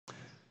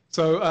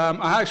So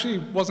I actually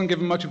wasn't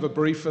given much of a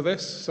brief for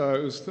this, so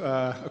it was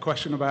a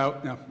question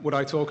about, would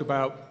I talk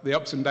about the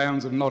ups and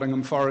downs of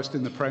Nottingham Forest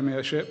in the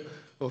Premiership,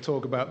 or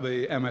talk about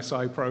the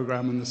MSI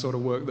programme and the sort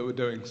of work that we're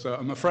doing. So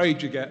I'm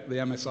afraid you get the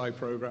MSI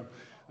programme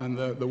and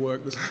the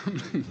work that's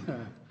happening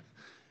there.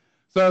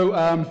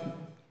 So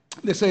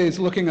this is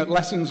looking at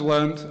lessons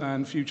learnt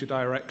and future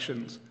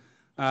directions.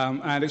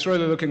 And it's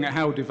really looking at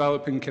how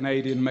developing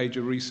Canadian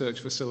major research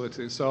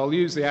facilities. So I'll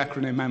use the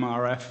acronym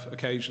MRF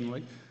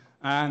occasionally.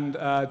 And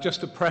just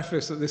to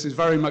preface that this is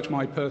very much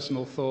my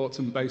personal thoughts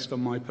and based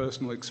on my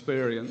personal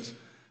experience,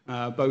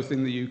 both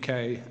in the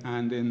UK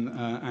and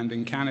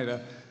in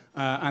Canada.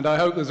 And I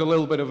hope there's a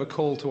little bit of a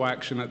call to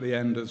action at the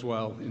end as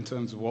well in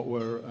terms of what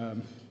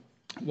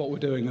we're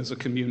doing as a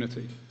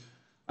community.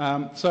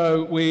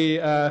 So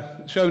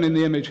shown in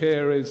the image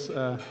here is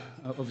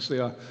obviously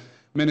our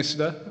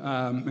Minister,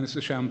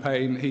 Minister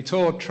Champagne. He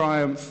toured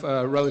Triumph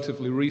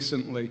relatively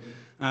recently.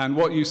 And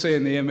what you see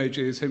in the image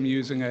is him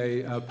using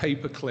a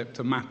paper clip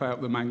to map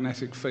out the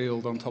magnetic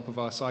field on top of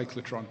our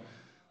cyclotron.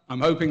 I'm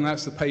hoping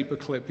that's the paper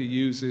clip he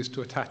uses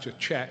to attach a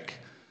check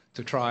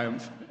to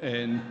Triumph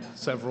in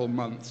several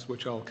months,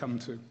 which I'll come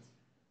to.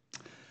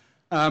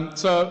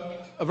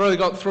 So I've really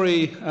got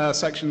three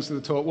sections to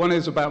the talk. One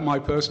is about my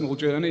personal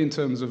journey in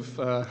terms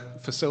of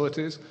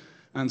facilities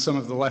and some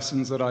of the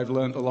lessons that I've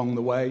learned along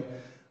the way.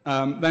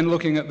 Then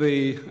looking at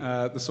the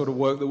sort of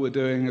work that we're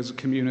doing as a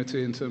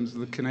community in terms of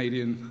the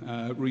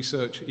Canadian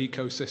research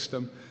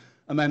ecosystem,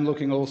 and then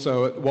looking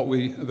also at what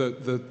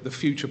the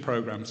future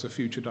programs, the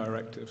future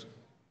directives.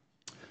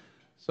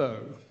 So,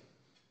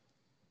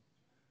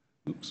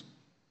 oops.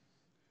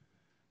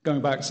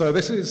 Going back, so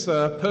this is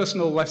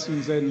personal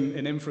lessons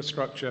in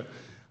infrastructure,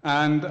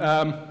 and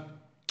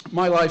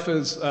my life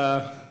has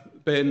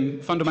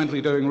been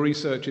fundamentally doing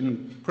research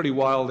in pretty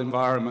wild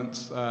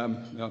environments,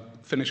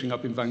 finishing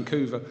up in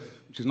Vancouver,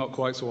 which is not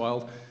quite so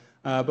wild.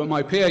 But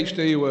my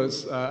PhD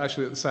was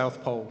actually at the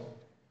South Pole,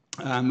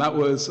 and that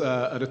was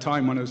at a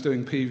time when I was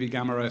doing PV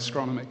gamma ray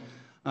astronomy.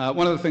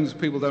 One of the things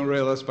people don't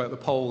realize about the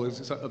pole is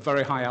it's at a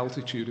very high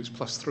altitude, it's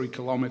plus 3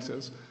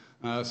 kilometers,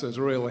 so there's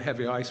a really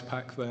heavy ice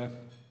pack there,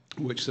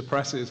 which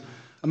suppresses.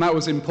 And that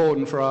was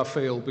important for our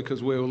field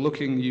because we were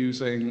looking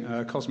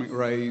using cosmic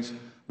rays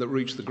that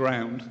reached the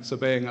ground. So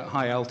being at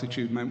high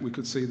altitude meant we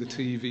could see the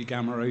TeV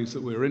gamma rays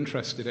that we were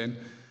interested in.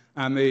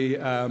 And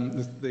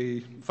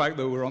the fact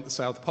that we're on the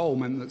South Pole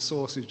meant that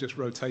sources just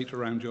rotate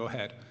around your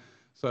head.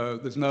 So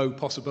there's no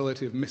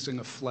possibility of missing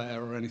a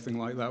flare or anything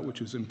like that,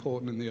 which was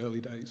important in the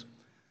early days.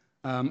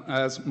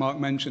 As Mark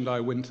mentioned, I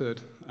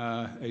wintered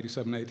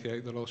 87,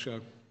 88 that I'll show.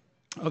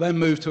 I then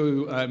moved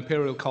to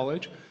Imperial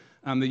College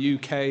and the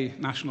UK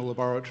National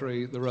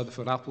Laboratory, the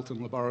Rutherford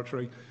Appleton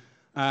Laboratory.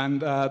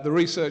 And the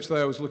research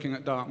there was looking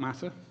at dark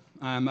matter,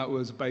 and that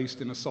was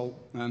based in a salt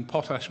and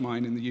potash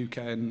mine in the UK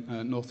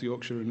in North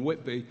Yorkshire in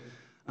Whitby.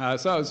 So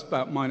that was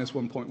about minus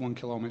 1.1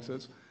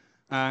 kilometers.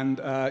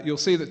 And you'll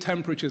see that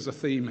temperature's a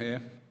theme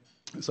here.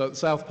 So at the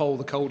South Pole,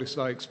 the coldest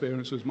I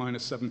experienced was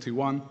minus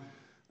 71.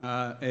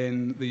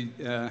 In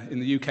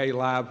the UK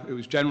lab, it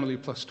was generally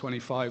plus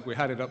 25. We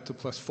had it up to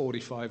plus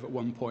 45 at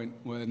one point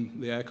when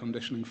the air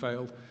conditioning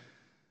failed.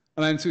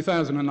 And then in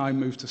 2009,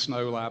 moved to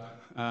Snow Lab,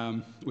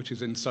 which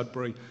is in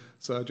Sudbury,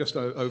 so just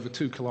over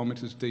 2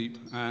 kilometers deep.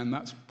 And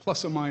that's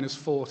plus or minus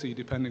 40,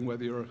 depending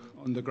whether you're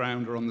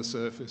underground or on the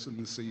surface in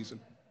the season.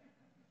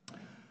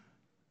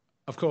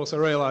 Of course, I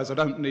realize I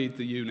don't need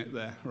the unit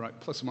there, right?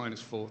 Plus or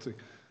minus 40,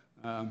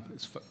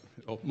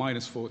 or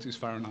minus 40 is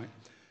Fahrenheit.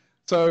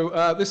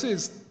 So this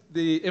is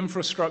the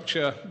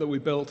infrastructure that we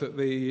built at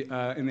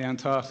in the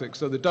Antarctic.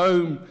 So the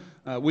dome,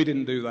 we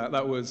didn't do that.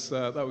 That was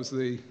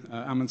the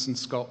Amundsen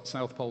Scott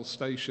South Pole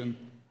Station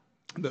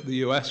that the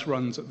US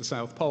runs at the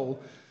South Pole.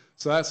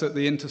 So that's at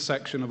the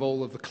intersection of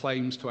all of the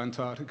claims to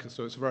Antarctica,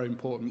 so it's a very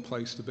important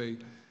place to be.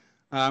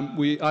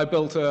 I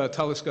built a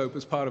telescope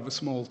as part of a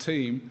small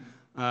team.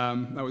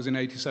 That was in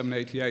 87,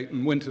 88,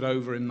 and wintered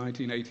over in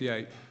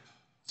 1988.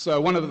 So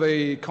one of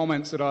the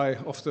comments that I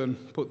often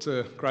put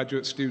to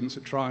graduate students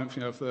at Triumph,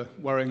 if they're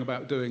worrying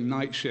about doing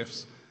night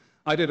shifts,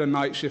 I did a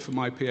night shift for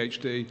my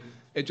PhD.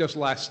 It just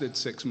lasted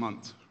 6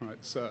 months, right?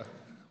 So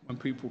when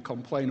people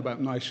complain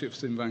about night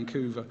shifts in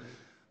Vancouver,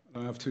 I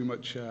don't have too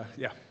much,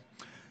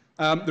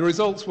 the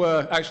results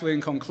were actually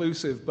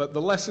inconclusive, but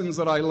the lessons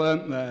that I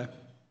learned there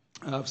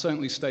have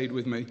certainly stayed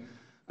with me.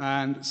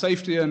 And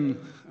safety and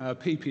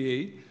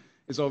PPE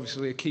is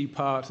obviously a key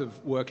part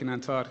of work in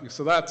Antarctica.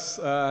 So that's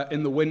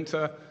in the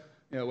winter,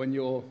 when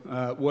you're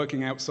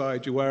working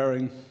outside, you're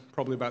wearing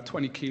probably about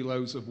 20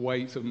 kilos of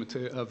weight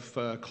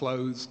of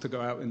clothes to go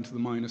out into the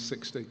minus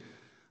 60.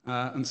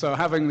 And so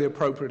having the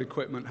appropriate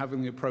equipment,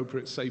 having the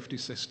appropriate safety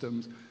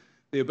systems,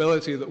 the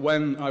ability that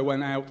when I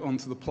went out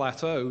onto the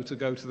plateau to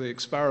go to the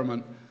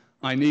experiment,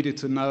 I needed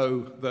to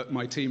know that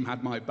my team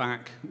had my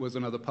back was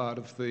another part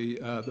of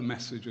the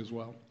message as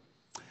well.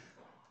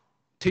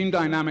 Team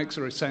dynamics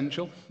are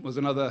essential, was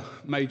another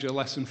major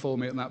lesson for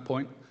me at that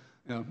point.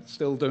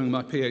 Still doing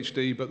my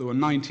PhD, but there were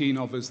 19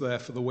 of us there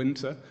for the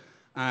winter.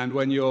 And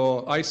when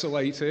you're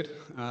isolated,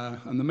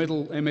 and the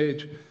middle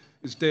image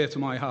is dear to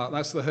my heart.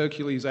 That's the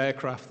Hercules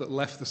aircraft that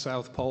left the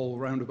South Pole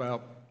around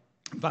about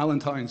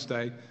Valentine's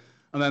Day.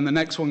 And then the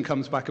next one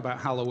comes back about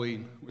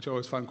Halloween, which I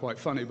always found quite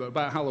funny, but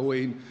about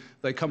Halloween,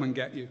 they come and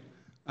get you.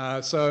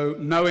 So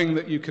knowing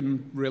that you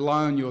can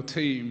rely on your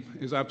team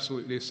is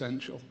absolutely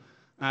essential.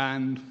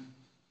 And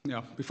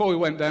before we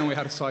went down, we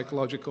had a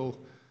psychological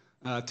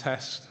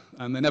test,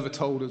 and they never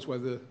told us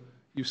whether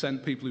you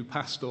sent people who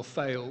passed or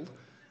failed,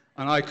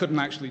 and I couldn't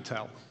actually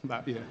tell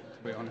that year,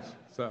 to be honest.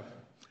 So,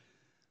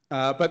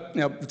 but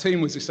the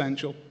team was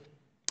essential.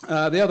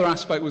 The other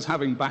aspect was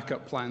having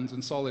backup plans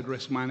and solid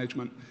risk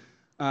management.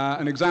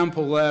 An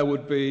example there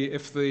would be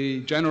if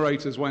the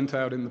generators went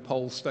out in the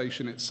pole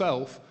station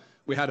itself,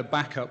 we had a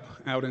backup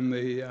out in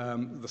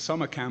the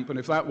summer camp, and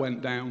if that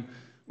went down,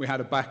 we had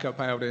a backup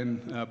out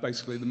in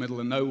basically the middle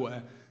of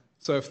nowhere.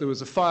 So if there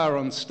was a fire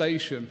on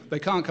station, they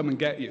can't come and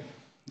get you,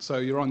 so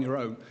you're on your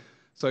own.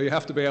 So you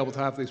have to be able to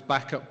have this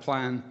backup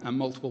plan and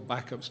multiple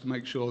backups to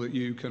make sure that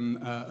you can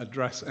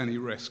address any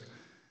risk.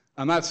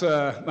 And that's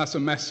a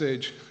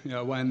message,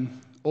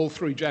 when all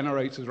 3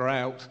 generators are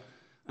out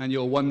and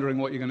you're wondering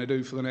what you're going to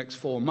do for the next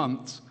 4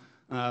 months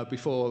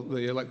before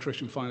the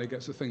electrician finally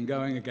gets the thing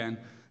going again.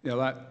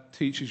 That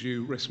teaches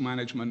you risk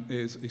management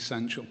is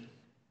essential.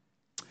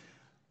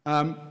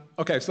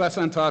 Okay, so that's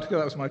Antarctica.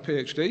 That was my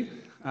PhD.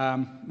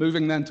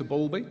 Moving then to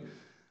Bulby.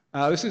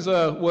 This is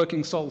a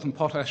working salt and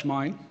potash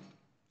mine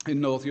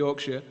in North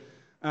Yorkshire.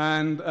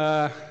 And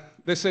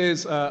this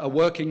is a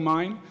working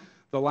mine.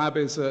 The lab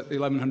is at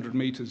 1,100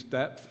 meters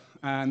depth.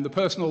 And the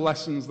personal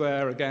lessons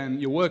there, again,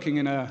 you're working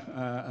in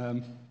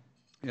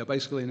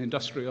basically an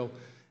industrial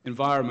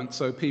environment,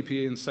 so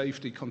PPE and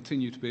safety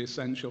continue to be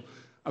essential.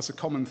 That's a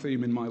common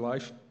theme in my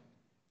life.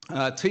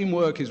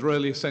 Teamwork is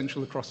really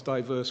essential across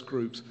diverse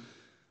groups.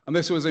 And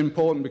this was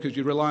important because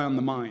you rely on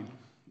the mine.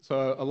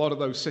 So a lot of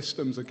those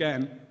systems,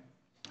 again,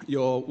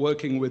 you're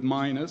working with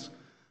miners,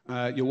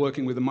 you're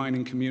working with the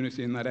mining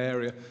community in that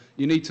area.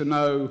 You need to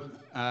know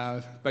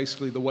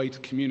basically the way to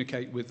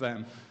communicate with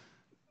them.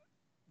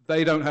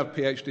 They don't have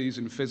PhDs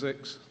in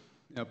physics.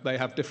 They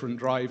have different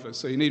drivers.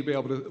 So you need to be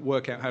able to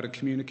work out how to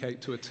communicate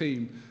to a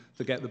team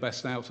to get the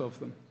best out of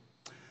them.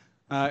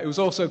 It was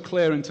also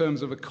clear in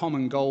terms of a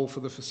common goal for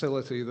the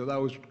facility that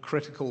was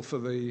critical for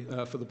the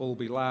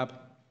Bulby lab,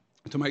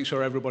 to make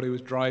sure everybody was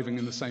driving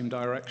in the same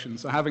direction.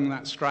 So having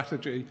that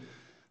strategy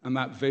and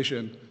that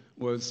vision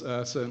was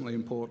certainly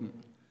important.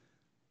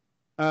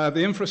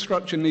 The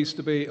infrastructure needs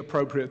to be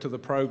appropriate to the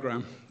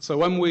program. So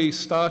when we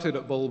started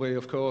at Bulby,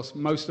 of course,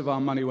 most of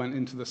our money went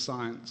into the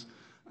science.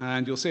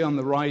 And you'll see on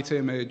the right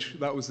image,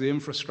 that was the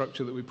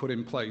infrastructure that we put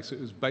in place. It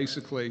was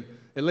basically,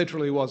 it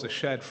literally was a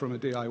shed from a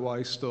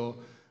DIY store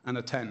and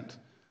a tent,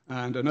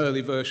 and an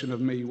early version of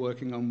me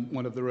working on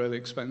one of the really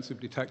expensive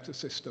detector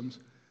systems.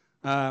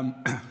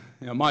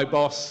 My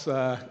boss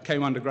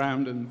came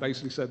underground and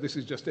basically said, this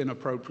is just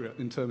inappropriate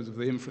in terms of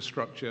the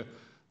infrastructure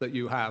that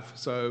you have.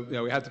 So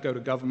we had to go to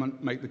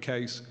government, make the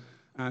case,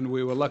 and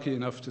we were lucky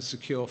enough to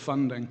secure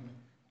funding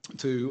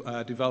to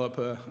develop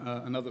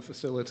another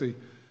facility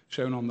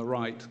shown on the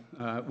right,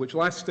 which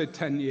lasted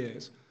 10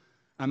 years.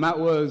 And that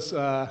was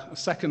a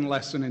second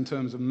lesson in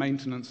terms of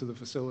maintenance of the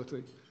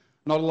facility.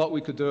 Not a lot we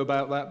could do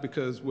about that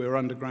because we were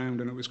underground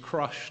and it was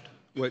crushed,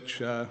 which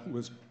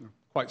was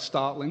quite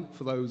startling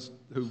for those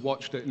who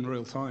watched it in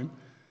real time.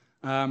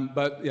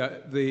 But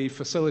the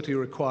facility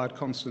required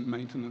constant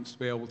maintenance to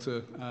be able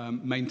to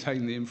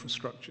maintain the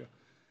infrastructure.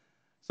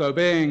 So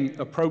being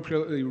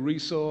appropriately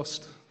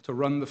resourced to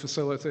run the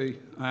facility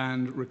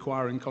and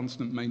requiring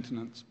constant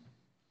maintenance.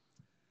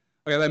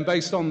 Okay, then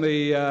based on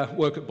the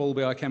work at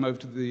Bulby, I came over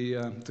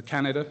to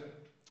Canada,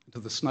 to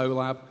the Snow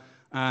Lab.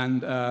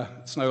 And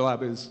Snow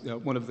Lab is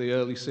one of the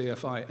early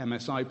CFI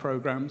MSI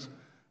programs.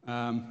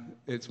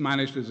 It's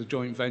managed as a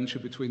joint venture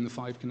between the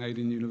 5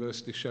 Canadian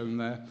universities shown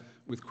there,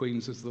 with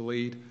Queen's as the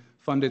lead,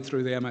 funded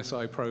through the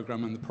MSI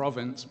program and the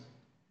province.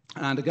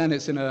 And again,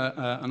 it's in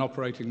an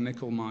operating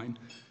nickel mine.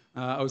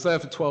 I was there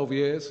for 12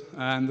 years,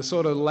 and the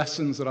sort of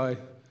lessons that I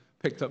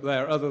picked up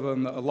there, other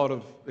than a lot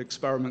of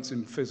experiments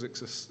in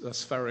physics are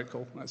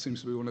spherical, that seems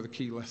to be one of the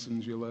key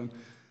lessons you learn,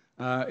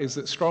 is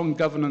that strong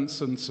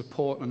governance and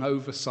support and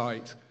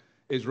oversight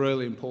is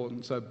really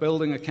important. So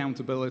building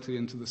accountability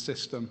into the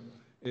system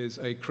is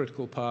a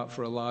critical part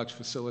for a large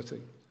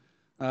facility.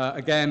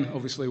 Again,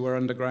 obviously we're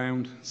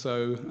underground,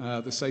 so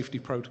the safety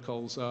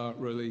protocols are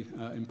really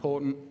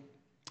important.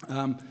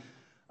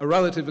 A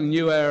relatively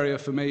new area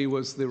for me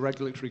was the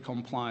regulatory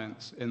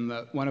compliance, in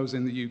that when I was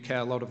in the UK,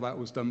 a lot of that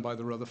was done by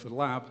the Rutherford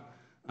Lab.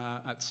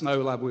 At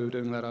Snow Lab, we were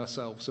doing that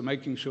ourselves, so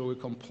making sure we're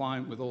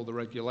compliant with all the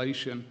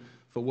regulation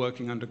for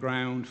working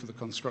underground, for the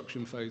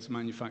construction phase,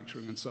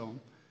 manufacturing, and so on.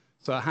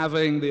 So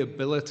having the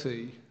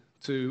ability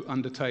to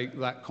undertake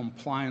that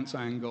compliance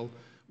angle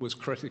was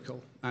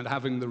critical, and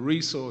having the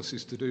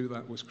resources to do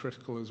that was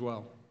critical as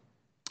well.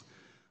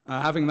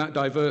 Having that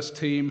diverse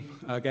team,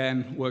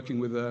 again, working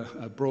with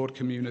a broad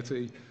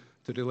community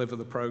to deliver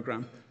the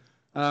program.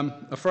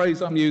 A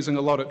phrase I'm using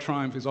a lot at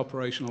Triumph is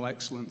operational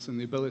excellence, and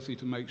the ability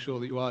to make sure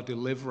that you are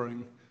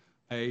delivering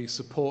a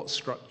support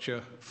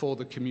structure for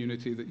the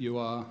community that you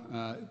are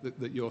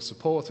that you're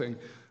supporting,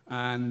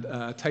 and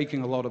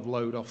taking a lot of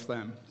load off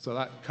them. So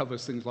that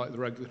covers things like the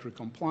regulatory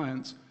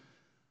compliance.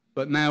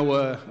 But now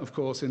we're, of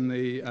course, in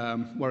the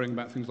worrying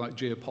about things like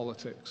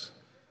geopolitics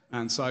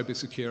and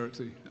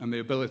cybersecurity and the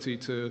ability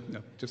to,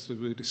 just as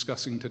we were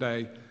discussing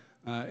today,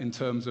 in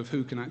terms of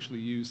who can actually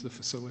use the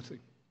facility.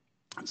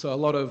 So a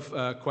lot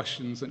of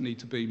questions that need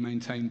to be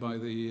maintained by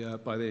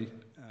the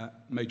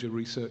major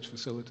research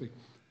facility.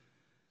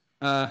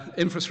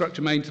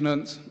 Infrastructure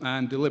maintenance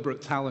and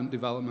deliberate talent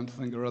development, I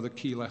think, are other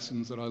key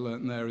lessons that I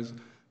learned there, is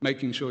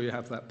making sure you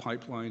have that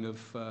pipeline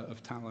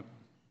of talent.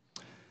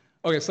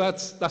 Okay, so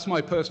that's my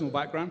personal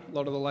background. A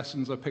lot of the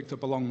lessons I picked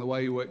up along the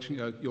way, which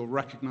you'll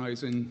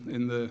recognize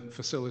in the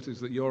facilities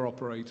that you're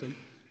operating.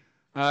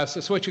 So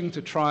switching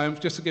to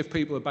Triumph, just to give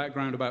people a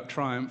background about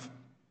Triumph,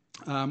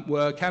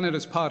 we're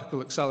Canada's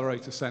Particle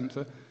Accelerator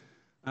Centre,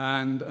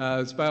 and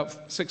there's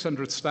about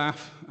 600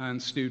 staff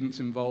and students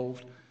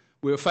involved.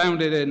 We were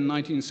founded in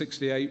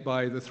 1968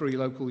 by the 3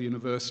 local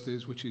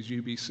universities, which is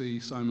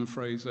UBC, Simon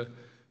Fraser,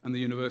 and the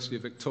University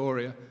of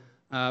Victoria.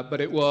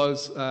 But it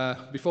was,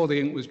 before the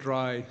ink was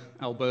dry,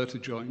 Alberta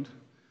joined.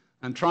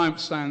 And Triumph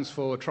stands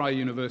for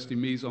Tri-University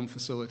Meson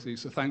Facility,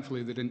 so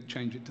thankfully they didn't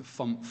change it to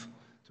FUMF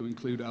to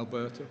include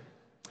Alberta.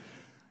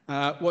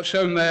 What's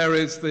shown there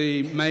is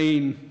the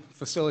main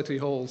facility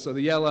hall. So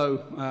the yellow,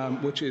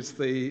 which is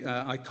the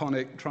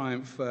iconic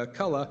Triumph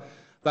color,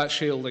 that's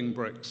shielding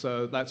brick.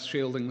 So that's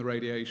shielding the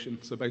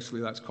radiation. So basically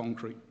that's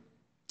concrete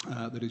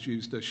that is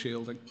used as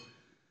shielding.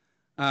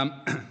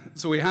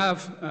 So we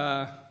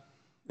have,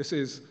 this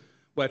is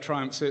where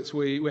Triumph sits.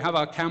 We have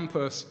our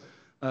campus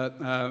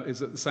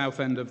is at the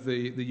south end of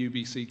the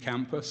UBC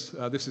campus.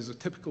 This is a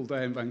typical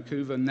day in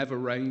Vancouver. Never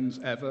rains,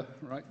 ever,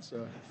 right?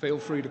 So feel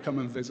free to come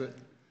and visit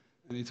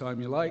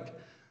anytime you like.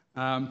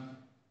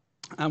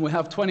 And we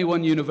have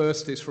 21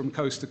 universities from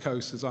coast to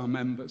coast as our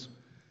members.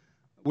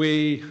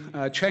 We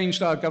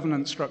changed our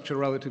governance structure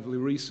relatively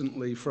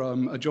recently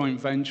from a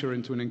joint venture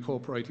into an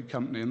incorporated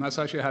company, and that's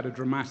actually had a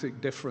dramatic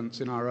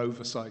difference in our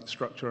oversight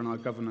structure and our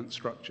governance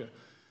structure.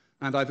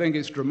 And I think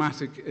it's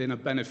dramatic in a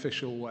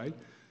beneficial way.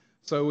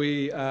 So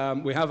we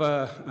have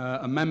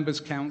a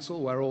members'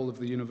 council where all of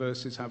the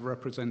universities have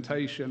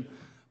representation,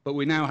 but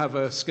we now have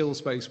a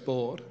skills-based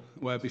board,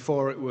 where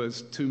before it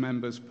was 2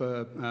 members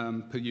per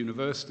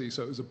university,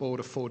 so it was a board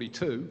of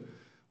 42,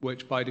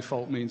 which by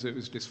default means it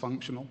was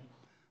dysfunctional.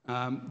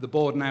 The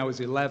board now is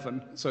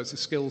 11, so it's a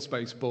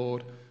skills-based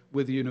board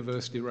with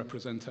university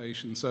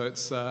representation. So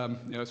it's,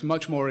 it's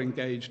much more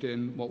engaged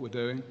in what we're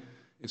doing.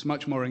 It's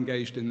much more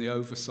engaged in the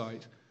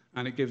oversight.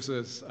 And it gives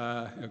us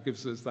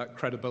that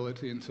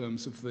credibility in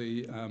terms of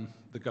the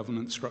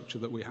governance structure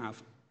that we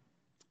have.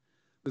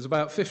 There's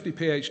about 50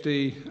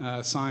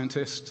 PhD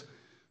scientists,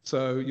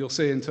 so you'll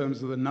see in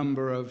terms of the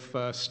number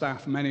of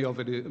staff, many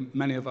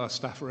of our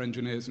staff are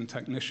engineers and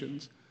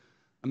technicians,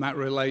 and that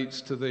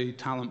relates to the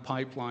talent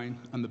pipeline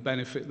and the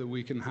benefit that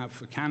we can have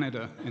for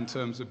Canada in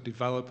terms of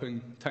developing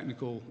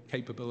technical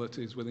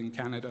capabilities within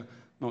Canada,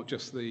 not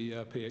just the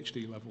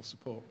PhD level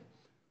support.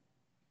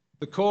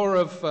 The core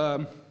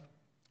of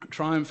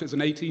Triumph is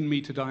an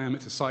 18-meter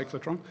diameter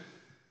cyclotron.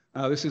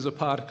 This is a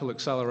particle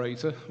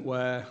accelerator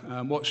where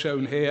what's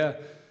shown here,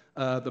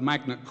 the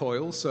magnet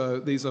coils. So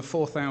these are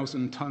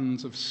 4,000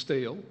 tons of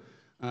steel.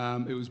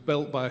 It was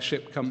built by a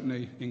ship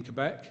company in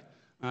Quebec.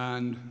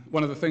 And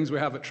one of the things we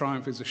have at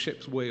Triumph is a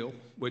ship's wheel,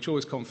 which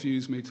always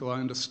confused me till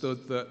I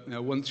understood that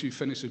once you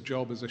finish a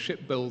job as a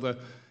shipbuilder,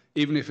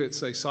 even if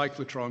it's a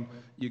cyclotron,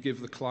 you give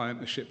the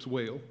client a ship's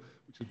wheel,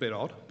 which is a bit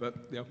odd, but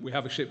we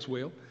have a ship's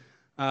wheel.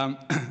 And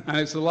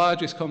it's the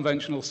largest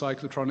conventional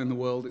cyclotron in the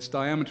world. Its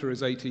diameter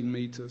is 18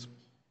 meters.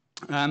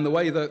 And the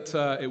way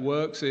that it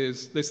works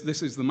is,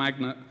 this is the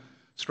magnet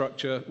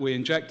structure. We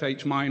inject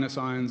H-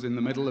 ions in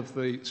the middle of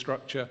the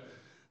structure.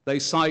 They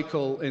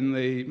cycle in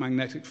the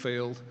magnetic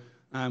field,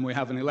 and we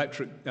have an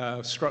electric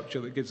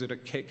structure that gives it a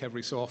kick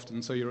every so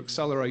often, so you're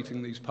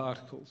accelerating these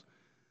particles.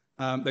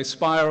 They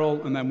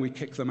spiral, and then we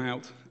kick them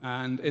out.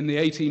 And in the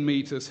 18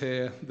 meters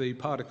here, the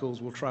particles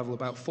will travel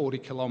about 40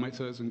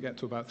 kilometers and get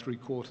to about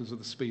 3/4 of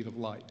the speed of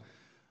light.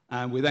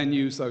 And we then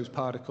use those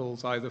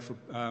particles either for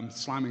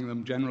slamming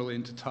them generally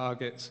into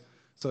targets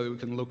so that we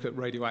can look at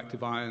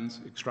radioactive ions,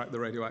 extract the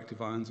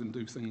radioactive ions, and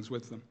do things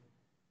with them.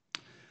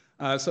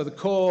 So the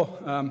core,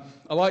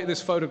 I like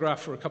this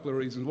photograph for a couple of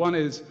reasons. One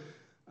is,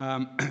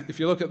 if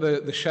you look at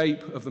the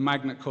shape of the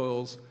magnet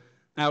coils,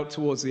 out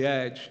towards the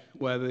edge,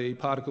 where the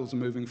particles are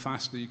moving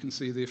faster, you can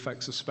see the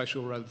effects of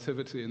special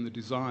relativity in the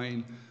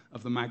design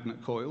of the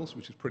magnet coils,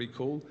 which is pretty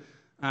cool.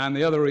 And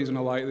the other reason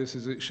I like this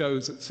is it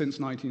shows that since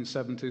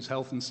 1970s,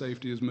 health and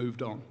safety has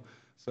moved on.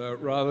 So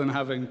rather than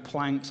having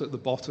planks at the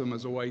bottom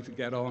as a way to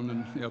get on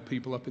and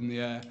people up in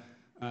the air,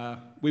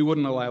 we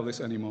wouldn't allow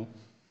this anymore,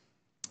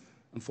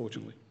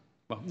 unfortunately.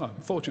 Well, no,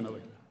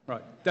 fortunately.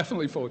 Right,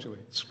 definitely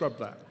fortunately. Scrub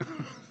that.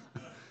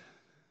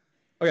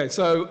 Okay,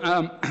 so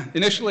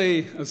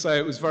initially, I'd say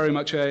it was very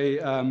much a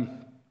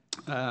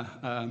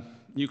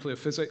nuclear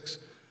physics,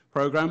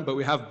 program, but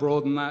we have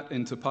broadened that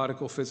into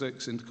particle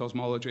physics, into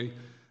cosmology,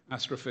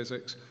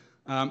 astrophysics.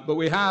 But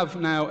we have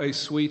now a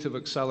suite of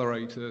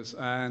accelerators,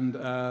 and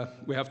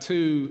we have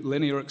two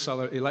linear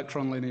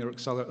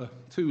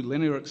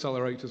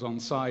accelerators on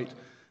site,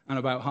 and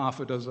about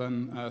half a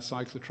dozen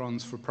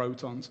cyclotrons for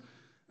protons.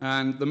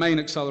 And the main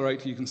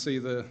accelerator, you can see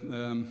the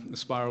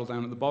spiral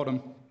down at the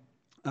bottom,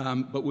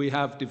 but we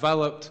have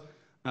developed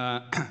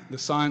the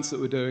science that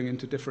we're doing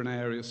into different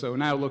areas. So we're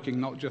now looking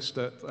not just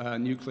at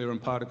nuclear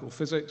and particle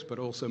physics, but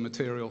also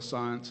material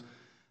science.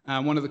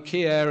 And one of the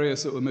key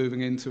areas that we're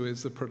moving into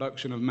is the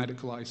production of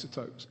medical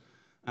isotopes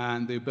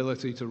and the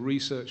ability to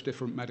research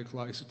different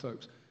medical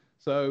isotopes.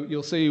 So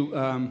you'll see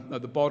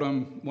at the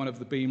bottom, one of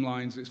the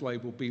beamlines, it's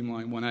labeled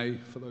beamline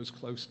 1A for those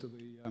close to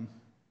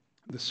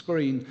the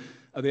screen.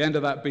 At the end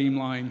of that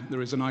beamline,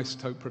 there is an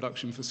isotope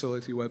production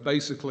facility where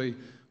basically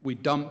we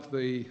dump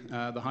the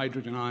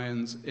hydrogen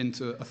ions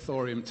into a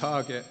thorium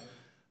target.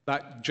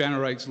 That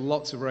generates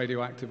lots of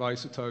radioactive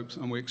isotopes,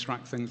 and we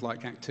extract things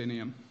like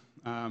actinium,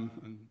 actinium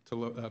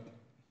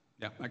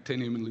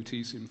and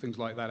lutetium, things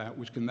like that out,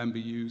 which can then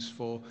be used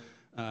for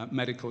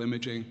medical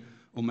imaging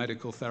or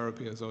medical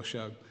therapy, as I'll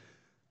show.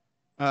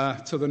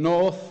 To the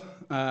north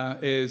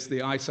is the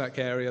ISAC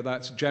area.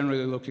 That's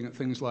generally looking at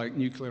things like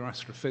nuclear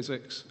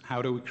astrophysics.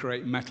 How do we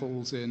create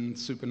metals in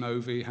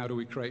supernovae? How do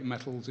we create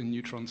metals in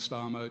neutron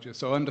star merger?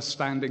 So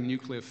understanding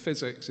nuclear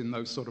physics in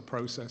those sort of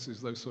processes,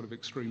 those sort of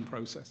extreme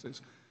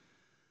processes.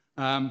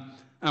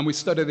 And we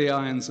study the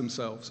ions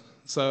themselves.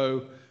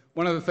 So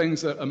one of the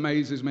things that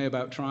amazes me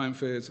about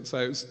TRIUMPH is, so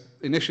it was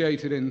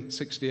initiated in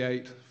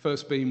 '68,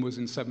 first beam was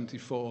in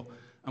 '74,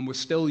 and we're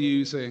still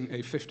using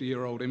a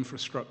 50-year-old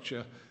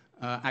infrastructure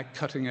at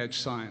cutting-edge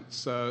science.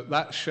 So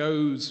that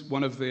shows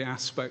one of the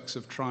aspects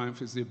of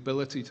TRIUMPH is the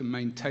ability to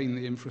maintain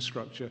the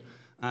infrastructure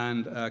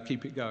and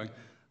keep it going.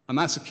 And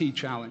that's a key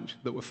challenge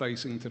that we're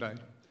facing today.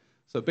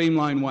 So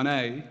beamline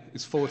 1A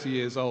is 40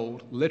 years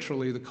old.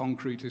 Literally, the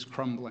concrete is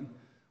crumbling.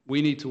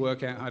 We need to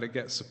work out how to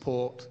get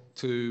support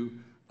to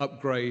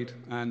upgrade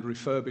and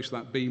refurbish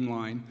that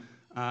beamline.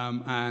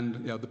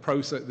 And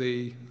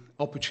the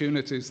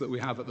opportunities that we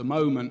have at the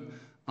moment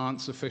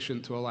aren't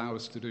sufficient to allow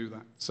us to do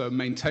that. So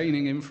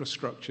maintaining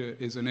infrastructure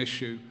is an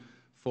issue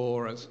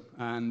for us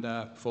and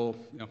for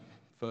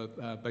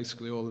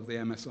basically all of the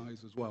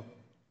MSIs as well.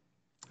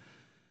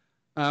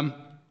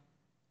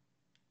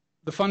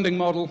 The funding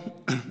model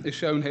is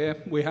shown here.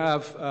 We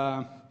have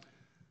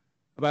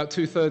about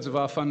 2/3 of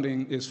our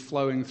funding is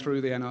flowing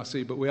through the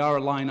NRC, but we are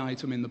a line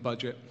item in the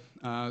budget.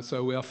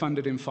 So we are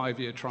funded in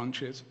 5-year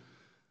tranches.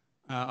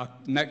 Our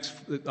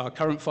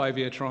current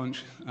 5-year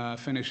tranche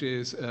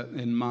finishes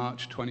in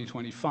March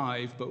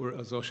 2025, but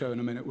as I'll show in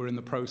a minute, we're in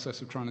the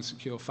process of trying to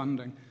secure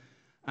funding.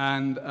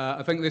 And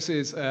I think this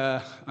is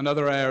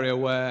another area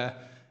where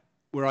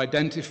we're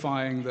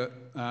identifying that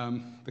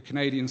the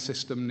Canadian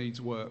system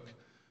needs work.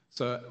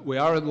 So we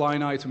are a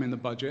line item in the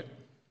budget.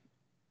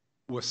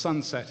 We're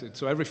sunsetted.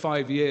 So every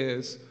 5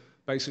 years,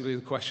 basically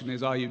the question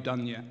is, are you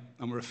done yet?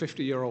 And we're a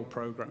 50-year-old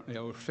program,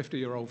 we're a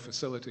 50-year-old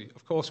facility.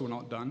 Of course we're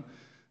not done.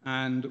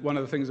 And one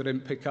of the things I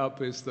didn't pick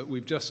up is that we're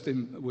just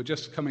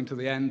coming to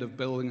the end of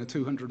building a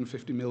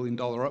 $250 million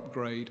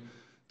upgrade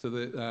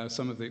to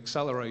some of the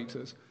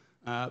accelerators.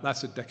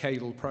 That's a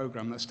decadal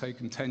program that's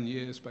taken 10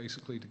 years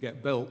basically to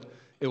get built.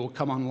 It will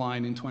come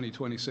online in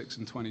 2026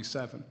 and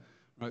 27.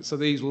 Right? So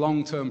these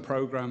long-term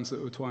programs that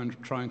we're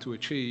trying to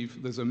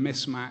achieve, there's a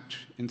mismatch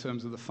in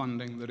terms of the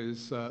funding that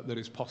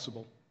is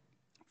possible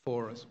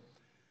for us.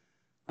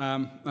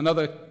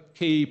 Another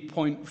key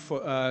point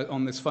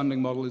on this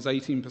funding model is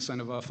 18%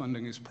 of our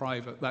funding is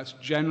private. That's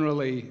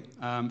generally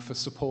for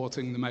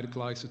supporting the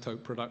medical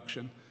isotope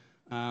production.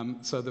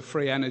 So the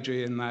free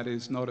energy in that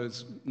is not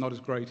as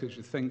great as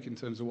you think in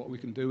terms of what we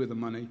can do with the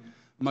money.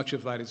 Much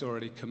of that is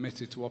already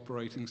committed to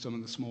operating some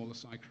of the smaller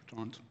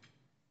cyclotrons.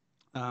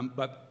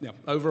 But yeah,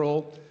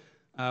 overall,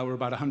 we're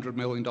about $100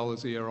 million a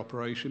year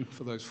operation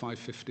for those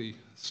 550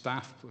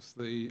 staff, plus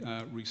the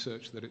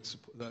research that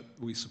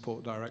we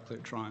support directly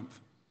at TRIUMPH.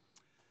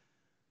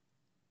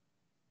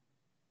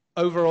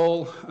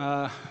 Overall,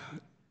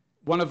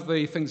 one of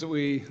the things that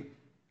we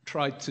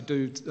tried to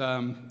do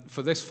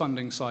for this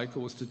funding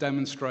cycle was to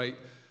demonstrate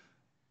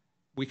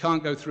we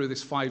can't go through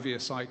this 5-year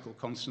cycle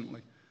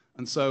constantly.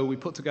 And so we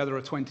put together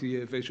a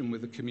 20-year vision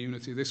with the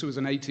community. This was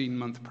an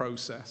 18-month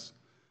process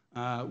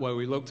where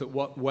we looked at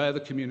where the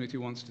community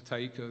wants to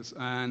take us.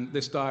 And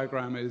this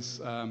diagram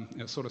is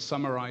sort of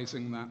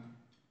summarizing that.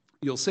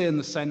 You'll see in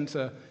the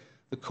center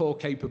the core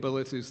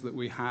capabilities that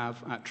we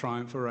have at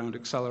TRIUMPH around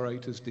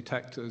accelerators,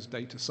 detectors,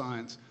 data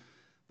science.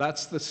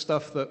 That's the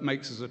stuff that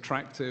makes us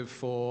attractive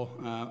for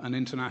an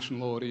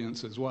international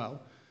audience as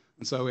well.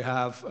 And so we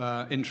have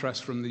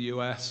interest from the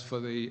US for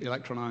the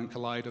electron ion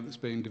collider that's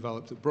being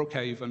developed at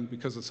Brookhaven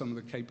because of some of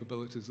the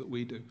capabilities that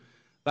we do.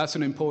 That's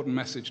an important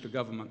message to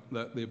government,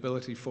 that the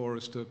ability for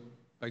us to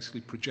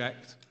basically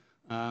project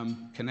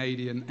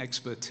Canadian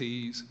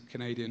expertise,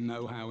 Canadian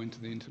know-how into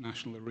the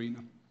international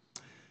arena.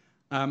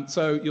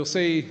 So you'll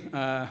see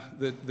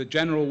the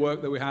general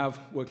work that we have,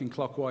 working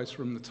clockwise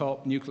from the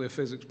top: nuclear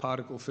physics,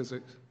 particle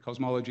physics,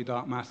 cosmology,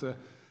 dark matter,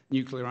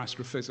 nuclear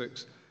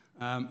astrophysics.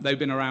 They've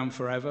been around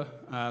forever.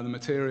 The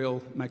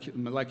material,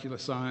 molecular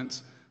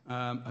science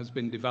has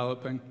been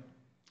developing.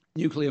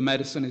 Nuclear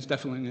medicine is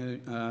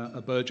definitely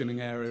a burgeoning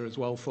area as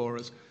well for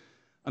us.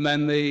 And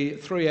then the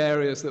three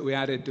areas that we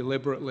added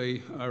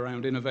deliberately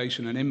around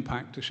innovation and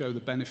impact to show the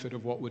benefit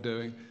of what we're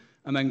doing.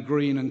 And then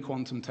green and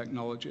quantum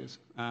technologies.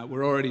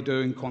 We're already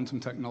doing quantum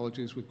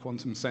technologies with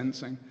quantum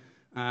sensing,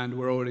 and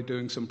we're already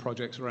doing some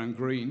projects around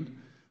green,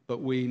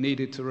 but we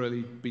needed to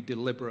really be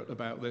deliberate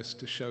about this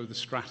to show the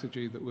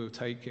strategy that we were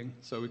taking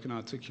so we can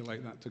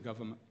articulate that to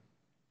government.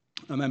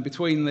 And then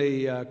between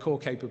the core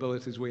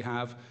capabilities we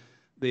have,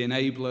 the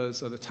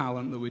enablers are the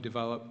talent that we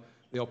develop,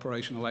 the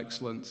operational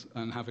excellence,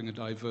 and having a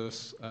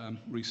diverse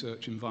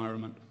research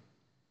environment.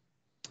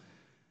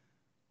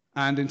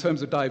 And in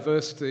terms of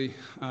diversity,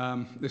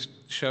 this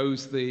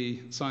shows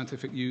the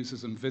scientific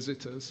users and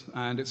visitors,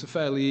 and it's a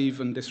fairly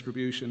even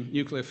distribution.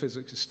 Nuclear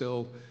physics is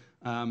still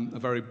a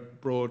very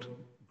broad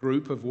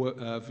group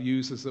of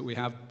users that we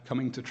have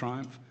coming to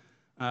Triumph,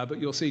 but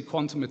you'll see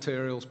quantum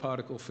materials,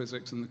 particle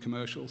physics, and the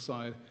commercial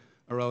side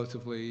are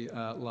relatively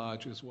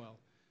large as well.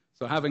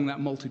 So having that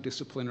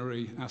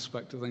multidisciplinary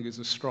aspect, I think, is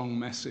a strong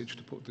message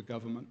to put to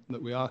government,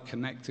 that we are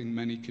connecting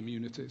many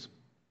communities.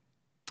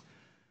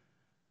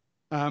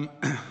 I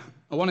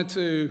wanted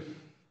to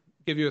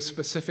give you a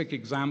specific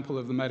example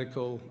of the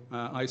medical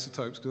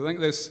isotopes, because I think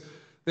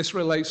this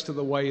relates to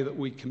the way that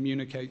we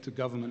communicate to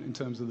government in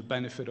terms of the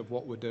benefit of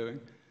what we're doing.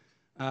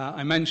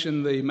 I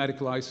mentioned the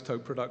medical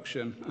isotope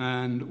production,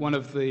 and one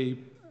of the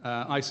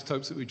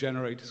isotopes that we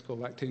generate is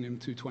called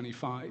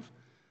actinium-225,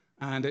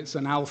 and it's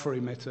an alpha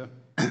emitter,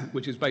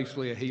 which is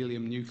basically a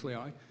helium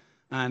nuclei.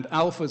 And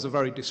alphas are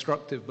very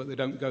destructive, but they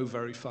don't go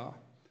very far.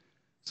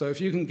 So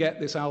if you can get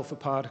this alpha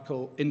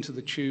particle into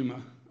the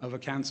tumor of a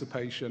cancer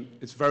patient,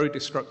 it's very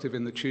destructive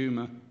in the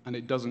tumor, and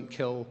it doesn't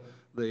kill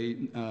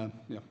the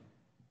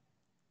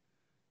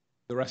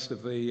rest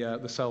of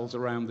the cells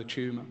around the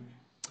tumor.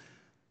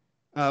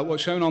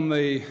 What's shown on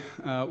the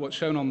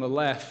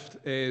left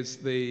is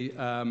the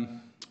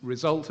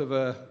result of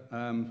a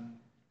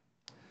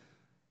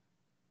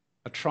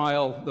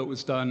trial that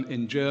was done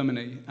in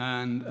Germany,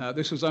 and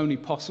this was only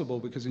possible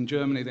because in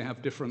Germany they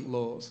have different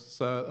laws.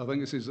 So I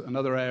think this is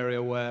another area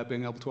where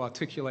being able to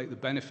articulate the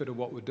benefit of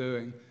what we're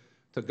doing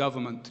to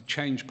government to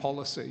change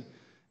policy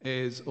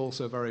is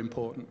also very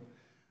important.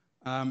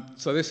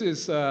 So this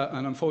is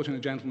an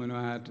unfortunate gentleman who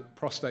had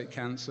prostate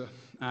cancer,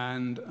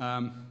 and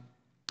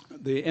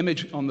the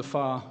image on the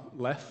far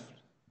left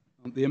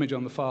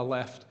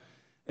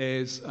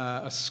is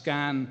a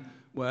scan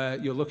where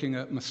you're looking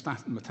at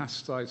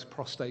metastasized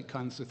prostate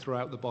cancer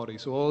throughout the body.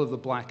 So all of the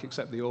black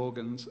except the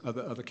organs are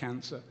the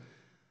cancer.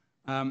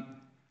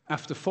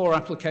 After 4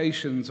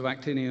 applications of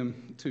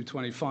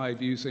actinium-225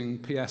 using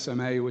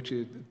PSMA, which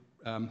is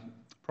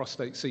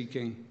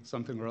prostate-seeking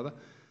something or other,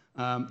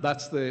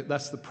 that's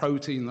the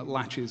protein that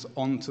latches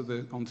onto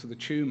the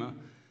tumor.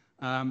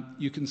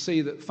 You can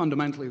see that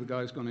fundamentally the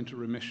guy's gone into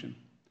remission.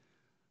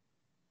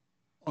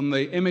 On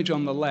the image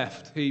on the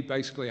left, he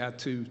basically had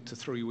 2 to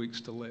 3 weeks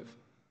to live.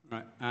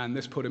 Right, and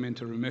this put him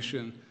into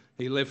remission.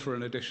 He lived for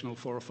an additional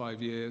 4 or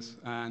 5 years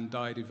and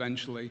died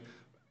eventually.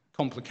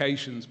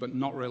 Complications, but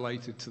not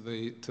related to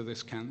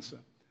this cancer.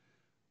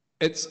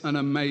 It's an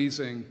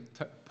amazing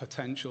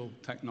potential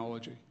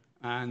technology,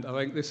 and I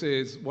think this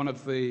is one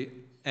of the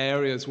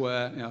areas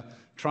where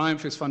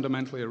Triumph is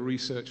fundamentally a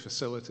research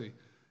facility.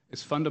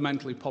 It's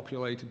fundamentally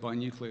populated by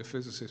nuclear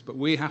physicists, but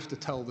we have to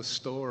tell the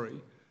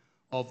story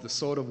of the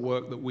sort of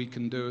work that we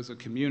can do as a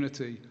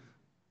community.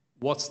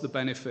 What's the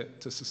benefit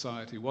to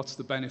society? What's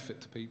the benefit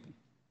to people?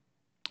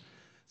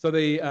 So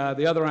the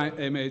other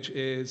image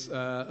is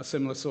a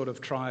similar sort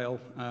of trial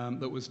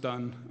that was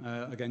done,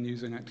 again,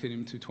 using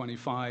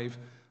actinium-225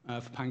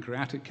 for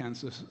pancreatic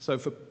cancer. So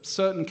for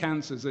certain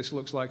cancers, this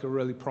looks like a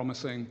really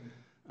promising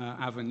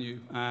avenue,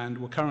 and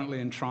we're currently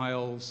in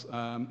trials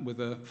with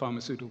a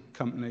pharmaceutical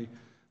company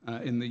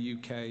in the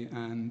UK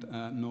and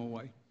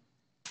Norway,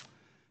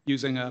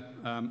 using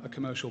a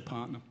commercial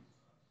partner.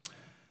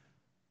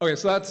 Okay,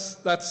 so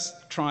that's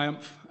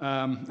Triumph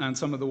and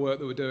some of the work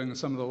that we're doing and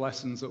some of the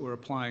lessons that we're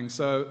applying.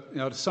 So,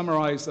 to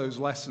summarize those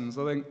lessons,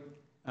 I think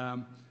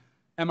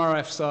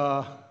MRFs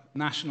are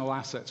national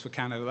assets for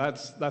Canada.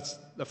 That's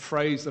the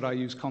phrase that I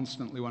use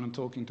constantly when I'm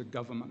talking to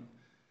government.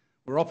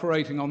 We're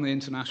operating on the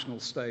international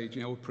stage.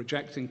 We're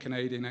projecting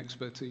Canadian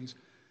expertise.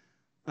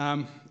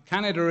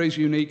 Canada is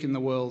unique in the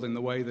world in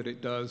the way that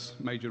it does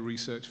major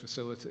research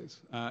facilities.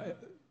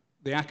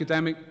 The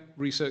academic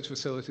research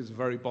facilities are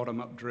very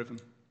bottom-up driven.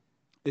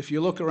 If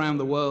you look around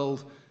the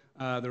world,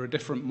 there are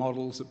different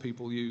models that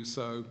people use.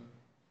 So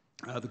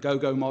the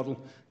go-go model,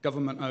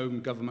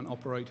 government-owned,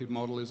 government-operated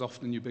model, is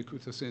often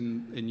ubiquitous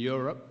in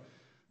Europe.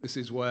 This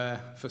is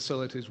where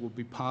facilities will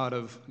be part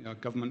of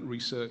government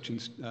research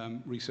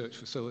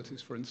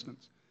facilities, for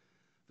instance.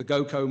 The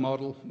GoCo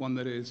model, one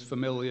that is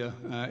familiar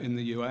in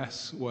the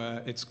US,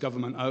 where it's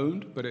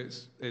government-owned, but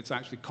it's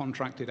actually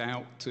contracted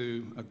out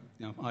to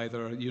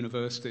either a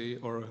university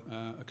or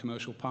a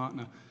commercial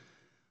partner.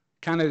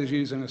 Canada's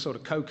using a sort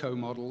of COCO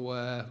model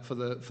where for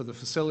the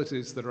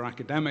facilities that are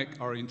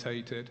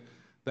academic-orientated,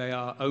 they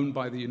are owned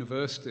by the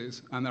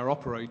universities and they're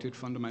operated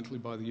fundamentally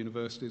by the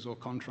universities or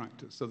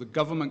contractors. So the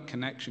government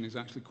connection is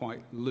actually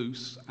quite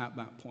loose at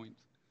that point.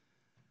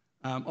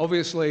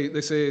 Obviously,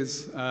 this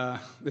is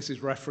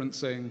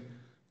referencing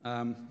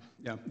the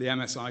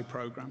MSI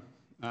program.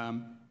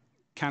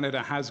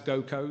 Canada has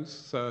GoCos,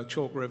 so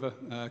Chalk River,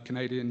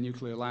 Canadian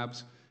Nuclear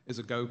Labs, is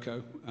a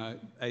GoCo.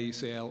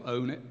 AECL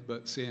own it,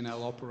 but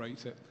CNL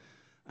operate it.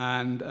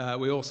 And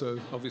we also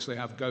obviously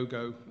have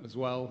GoGo as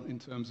well in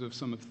terms of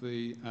some of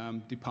the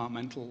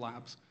departmental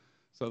labs.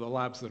 So the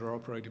labs that are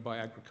operated by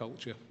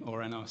agriculture or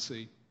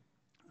NRC,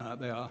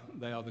 they are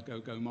the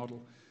GoGo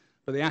model.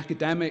 But the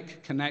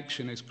academic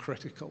connection is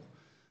critical,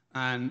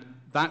 and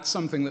that's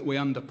something that we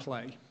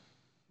underplay.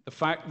 The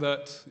fact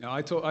that,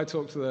 I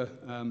talked to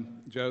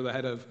Joe, the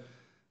head of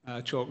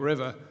Chalk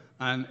River,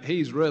 and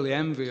he's really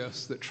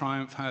envious that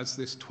Triumph has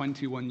this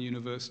 21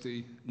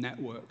 university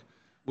network.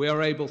 We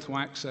are able to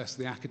access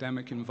the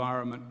academic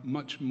environment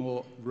much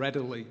more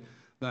readily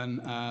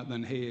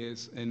than he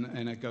is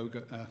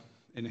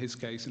in his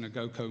case, in a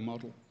GoCo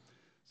model.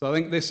 So I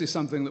think this is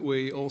something that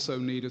we also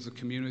need as a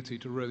community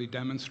to really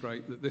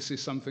demonstrate that this is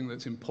something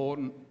that's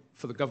important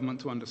for the government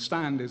to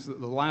understand, is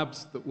that the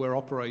labs that we're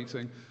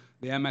operating,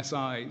 the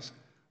MSIs,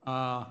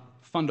 are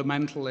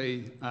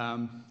fundamentally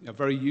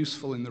very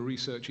useful in the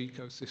research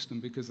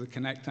ecosystem because they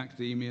connect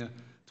academia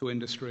to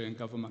industry and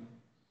government.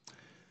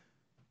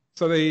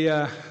 So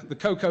the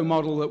COCO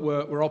model that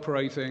we're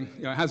operating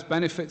has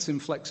benefits in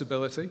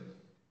flexibility.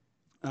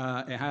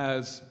 It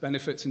has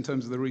benefits in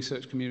terms of the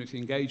research community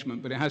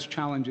engagement, but it has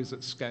challenges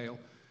at scale.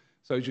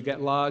 So as you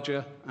get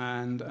larger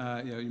and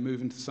you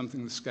move into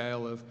something the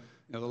scale of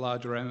the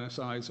larger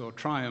MSIs or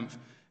Triumph,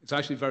 it's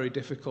actually very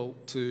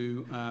difficult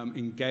to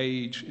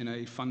engage in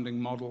a funding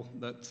model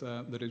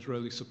that is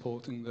really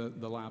supporting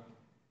the lab.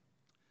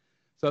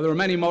 So there are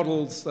many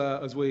models,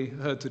 as we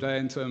heard today,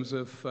 in terms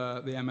of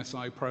the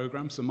MSI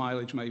program, so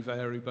mileage may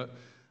vary, but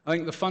I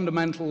think the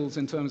fundamentals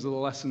in terms of the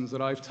lessons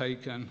that I've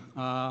taken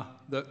are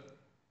that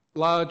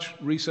large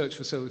research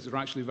facilities are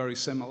actually very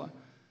similar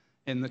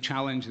in the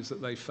challenges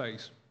that they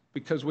face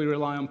because we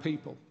rely on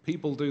people.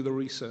 People do the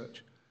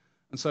research.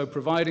 And so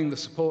providing the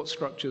support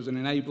structures and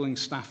enabling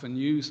staff and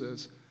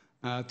users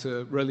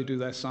to really do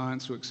their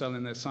science, to excel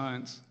in their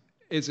science,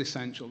 is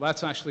essential.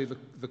 That's actually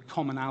the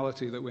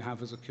commonality that we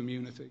have as a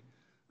community.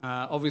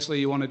 Obviously,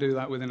 you want to do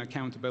that within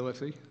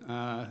accountability.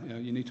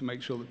 You need to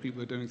make sure that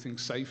people are doing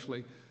things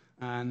safely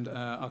and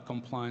are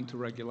compliant to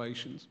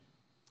regulations.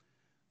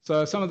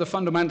 So some of the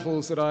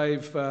fundamentals that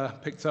I've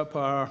picked up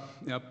are,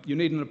 you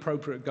need an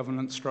appropriate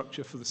governance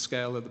structure for the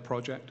scale of the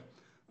project.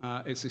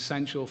 It's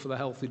essential for the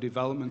healthy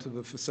development of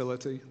the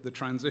facility. The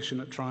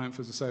transition at Triumph,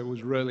 as I say,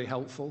 was really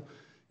helpful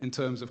in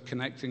terms of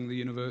connecting the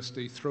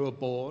university through a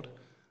board.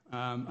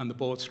 And the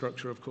board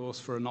structure, of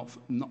course,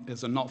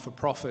 as a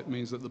not-for-profit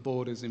means that the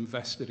board is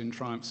invested in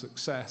Triumph's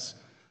success,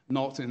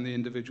 not in the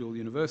individual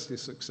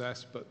university's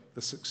success, but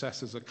the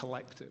success as a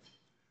collective.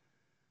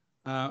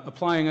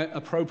 Applying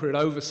appropriate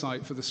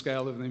oversight for the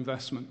scale of the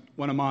investment.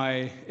 One of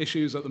my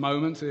issues at the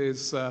moment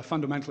is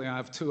fundamentally I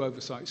have two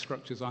oversight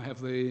structures. I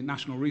have the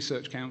National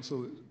Research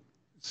Council,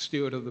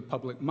 steward of the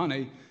public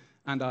money,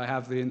 and I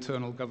have the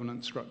internal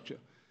governance structure.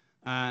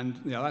 And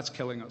that's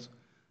killing us.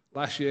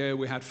 Last year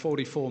we had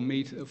 44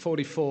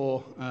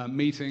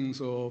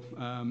 meetings or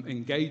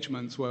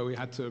engagements where we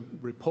had to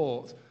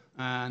report,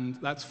 and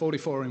that's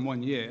 44 in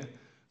 1 year.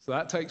 So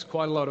that takes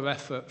quite a lot of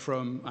effort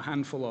from a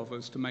handful of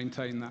us to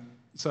maintain that.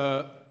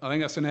 So I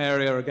think that's an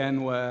area,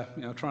 again, where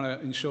trying to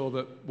ensure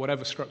that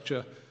whatever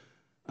structure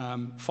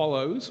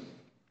follows,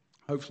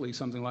 hopefully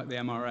something like the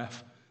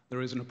MRF, there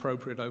is an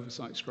appropriate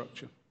oversight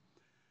structure.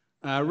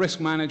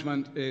 Risk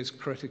management is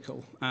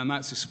critical, and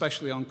that's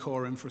especially on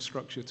core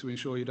infrastructure to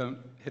ensure you don't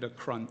hit a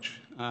crunch.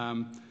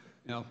 And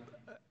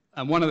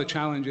one of the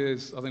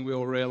challenges, I think we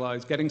all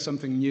realize, getting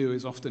something new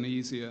is often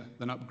easier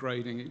than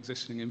upgrading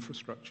existing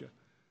infrastructure.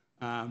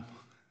 I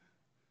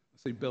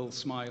see Bill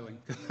smiling.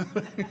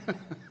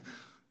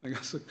 I think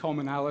that's a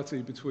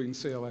commonality between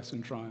CLS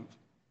and Triumph.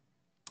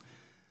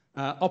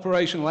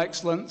 Operational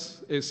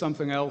excellence is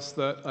something else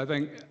that I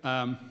think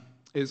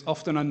is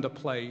often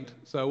underplayed.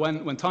 So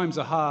when times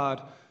are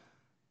hard,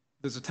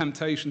 there's a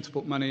temptation to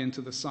put money into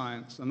the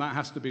science, and that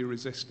has to be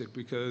resisted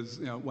because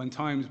when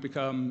times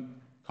become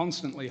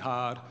constantly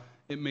hard,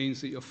 it means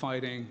that you're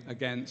fighting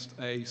against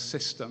a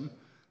system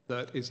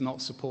that is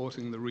not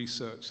supporting the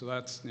research. So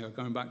that's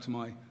going back to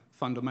my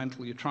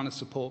fundamental, you're trying to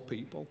support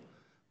people.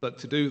 But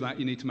to do that,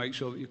 you need to make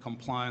sure that you're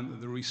compliant,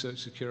 that the research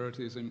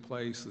security is in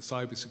place, the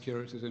cyber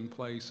security is in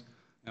place,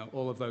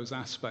 all of those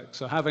aspects.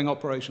 So having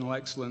operational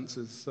excellence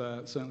is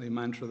certainly a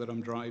mantra that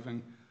I'm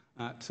driving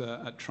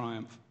at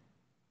Triumph.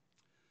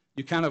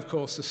 You can, of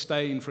course,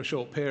 sustain for a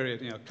short period,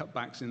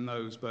 cutbacks in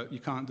those, but you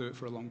can't do it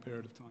for a long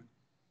period of time.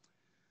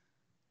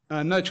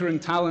 Nurturing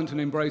talent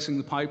and embracing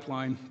the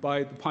pipeline.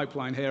 By the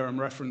pipeline here, I'm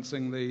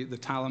referencing the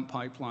talent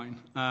pipeline.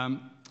 I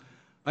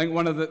think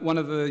one of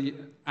the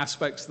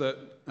aspects that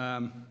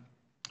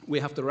we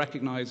have to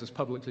recognize as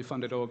publicly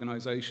funded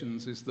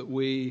organizations is that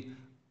we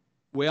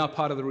are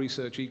part of the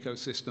research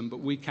ecosystem,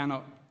 but we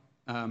cannot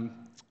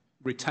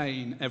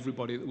retain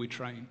everybody that we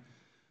train.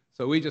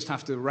 So we just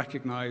have to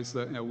recognize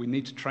that we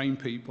need to train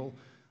people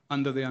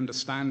under the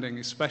understanding,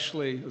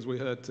 especially as we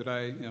heard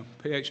today,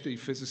 PhD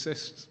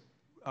physicists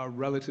are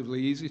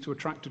relatively easy to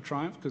attract to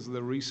Triumph because of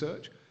the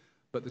research,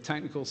 but the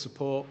technical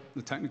support,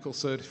 the technical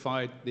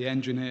certified, the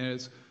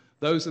engineers,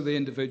 those are the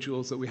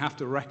individuals that we have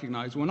to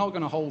recognize. We're not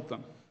going to hold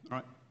them,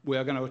 right? We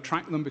are going to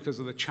attract them because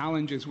of the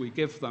challenges we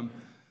give them.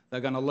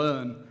 They're going to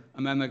learn,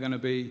 and then they're going to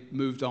be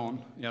moved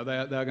on.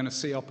 They're going to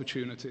see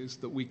opportunities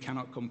that we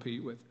cannot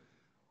compete with.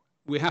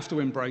 We have to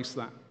embrace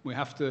that. We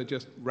have to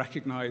just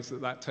recognize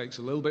that that takes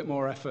a little bit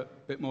more effort,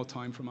 a bit more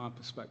time from our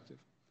perspective.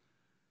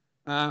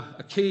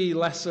 A key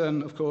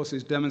lesson, of course,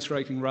 is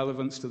demonstrating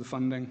relevance to the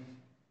funding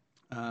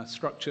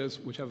structures,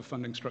 whichever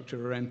funding structure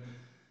we're in,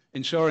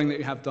 ensuring that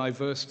you have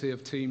diversity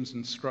of teams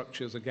and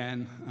structures.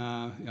 Again,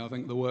 I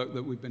think the work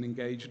that we've been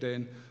engaged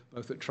in,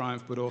 both at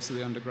Triumph but also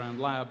the underground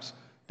labs,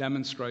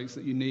 demonstrates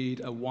that you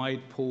need a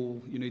wide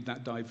pool, you need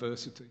that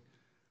diversity.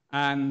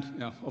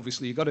 And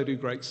obviously you've got to do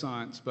great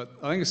science, but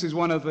I think this is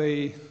one of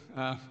the,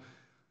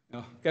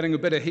 getting a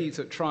bit of heat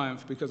at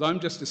Triumph because I'm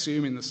just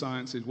assuming the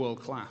science is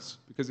world class,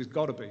 because it's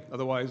got to be,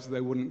 otherwise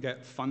they wouldn't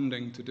get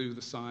funding to do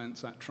the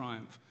science at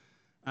Triumph.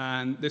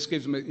 And this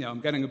gives me, I'm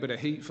getting a bit of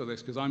heat for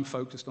this because I'm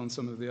focused on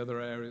some of the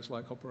other areas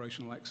like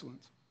operational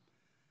excellence.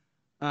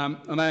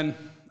 And then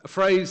a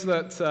phrase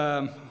that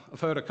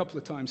I've heard a couple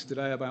of times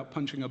today about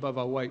punching above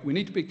our weight. We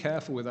need to be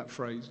careful with that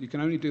phrase. You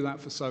can only do that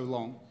for so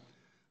long.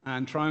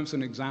 And Triumph's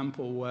an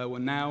example where we're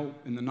now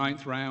in the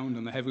 9th round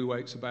and the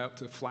heavyweight's about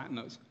to flatten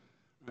us.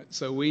 Right?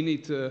 So we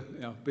need to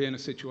be in a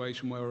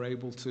situation where we're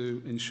able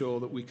to ensure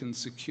that we can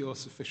secure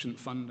sufficient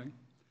funding.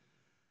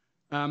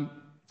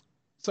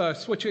 So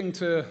switching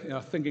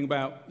to thinking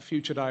about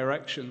future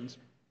directions,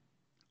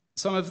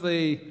 some of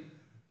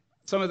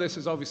this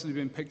has obviously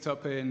been picked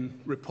up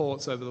in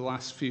reports over the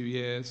last few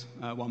years,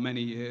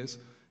 many years,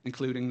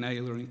 including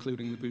Naylor,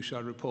 including the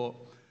Bouchard report.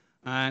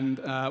 And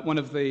one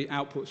of the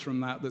outputs from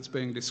that that's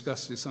being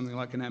discussed is something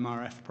like an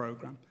MRF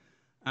program.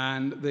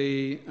 And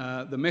the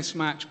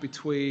mismatch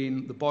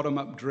between the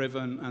bottom-up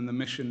driven and the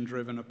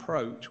mission-driven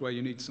approach, where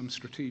you need some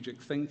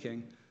strategic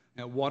thinking,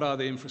 what are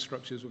the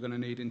infrastructures we're going to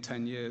need in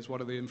 10 years?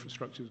 What are the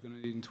infrastructures we're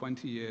going to need in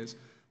 20 years?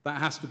 That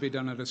has to be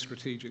done at a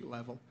strategic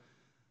level.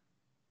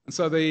 And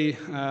so the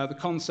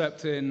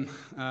concept in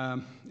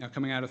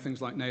coming out of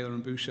things like Naylor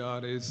and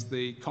Bouchard is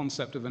the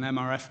concept of an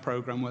MRF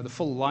program where the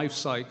full life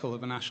cycle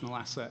of a national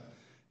asset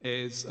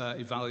is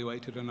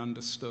evaluated and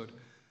understood.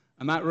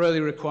 And that really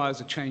requires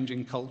a change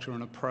in culture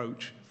and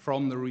approach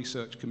from the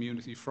research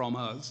community, from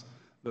us,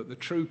 that the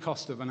true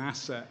cost of an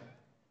asset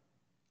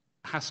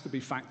has to be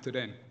factored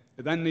in.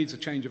 It then needs a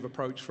change of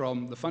approach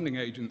from the funding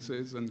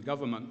agencies and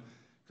government,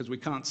 because we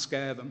can't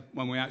scare them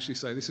when we actually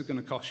say this is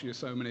going to cost you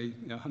so many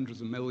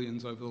hundreds of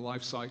millions over the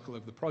life cycle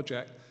of the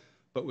project,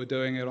 but we're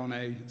doing it on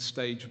a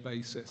staged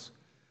basis.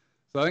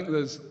 So I think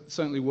there's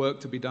certainly work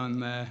to be done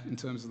there in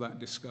terms of that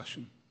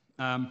discussion.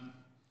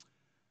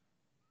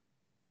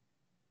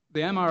 The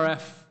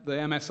MRF, the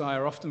MSI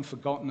are often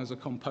forgotten as a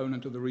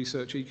component of the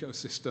research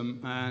ecosystem,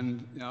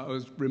 and I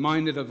was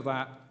reminded of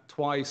that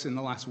twice in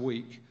the last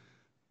week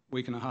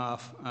and a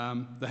half.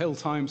 The Hill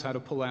Times had a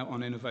pull-out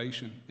on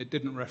innovation. It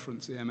didn't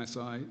reference the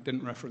MSI, it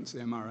didn't reference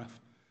the MRF.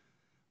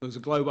 There was a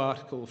Globe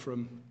article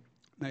from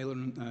Naylor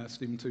and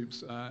Stephen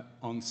Toops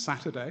on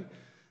Saturday,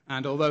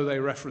 and although they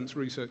referenced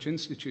research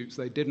institutes,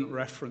 they didn't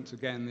reference,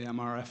 again, the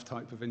MRF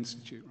type of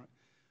institute. Right?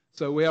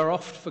 So we are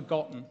oft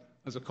forgotten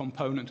as a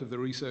component of the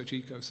research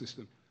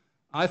ecosystem.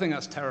 I think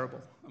that's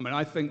terrible. I mean,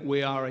 I think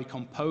we are a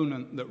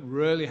component that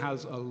really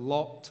has a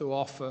lot to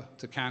offer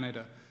to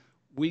Canada.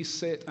 We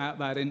sit at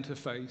that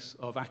interface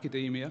of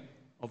academia.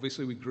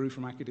 Obviously, we grew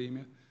from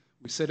academia.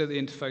 We sit at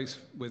the interface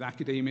with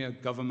academia,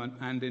 government,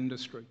 and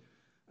industry.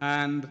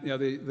 And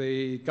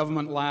the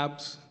government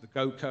labs, the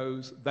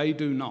GOCOs, they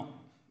do not.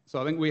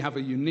 So I think we have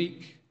a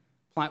unique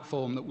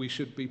platform that we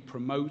should be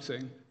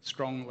promoting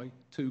strongly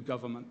to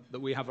government, that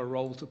we have a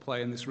role to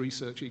play in this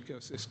research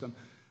ecosystem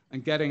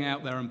and getting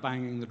out there and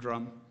banging the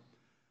drum.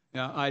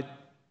 I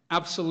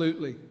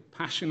absolutely,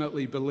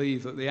 passionately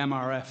believe that the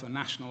MRF are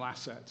national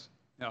assets.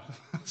 I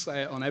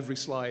say it on every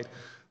slide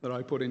that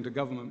I put into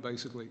government,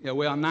 basically.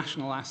 We are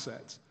national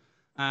assets,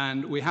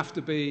 and we have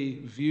to be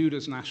viewed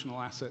as national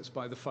assets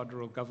by the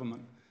federal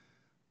government.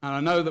 And I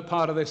know that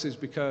part of this is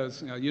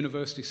because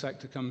university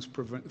sector comes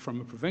from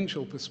a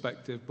provincial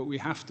perspective, but we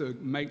have to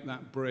make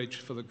that bridge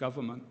for the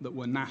government that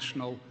we're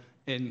national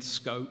in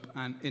scope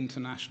and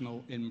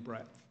international in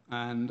breadth.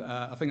 And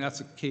I think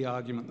that's a key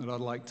argument that I'd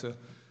like to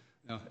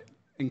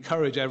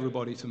encourage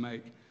everybody to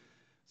make.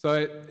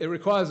 So it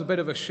requires a bit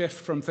of a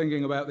shift from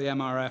thinking about the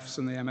MRFs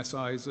and the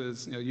MSIs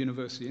as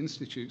university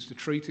institutes to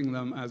treating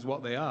them as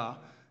what they are,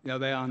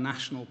 they are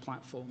national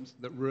platforms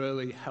that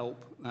really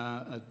help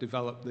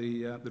develop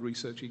the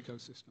research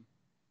ecosystem.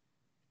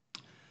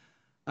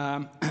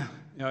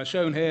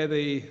 Shown here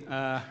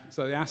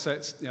so the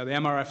assets, the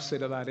MRFs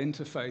sit at that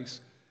interface.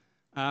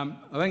 I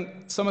think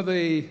some of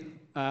the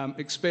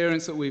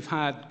experience that we've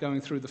had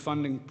going through the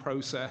funding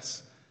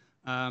process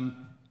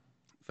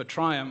for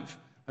Triumph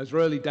has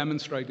really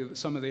demonstrated that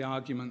some of the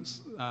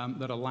arguments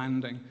that are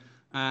landing.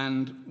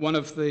 And one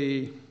of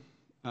the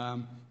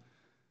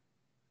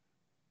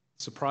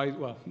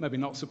maybe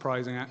not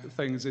surprising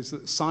things is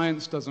that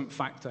science doesn't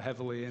factor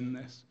heavily in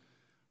this.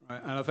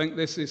 Right? And I think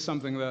this is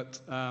something that,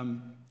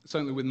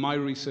 certainly with my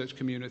research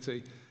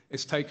community,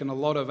 it's taken a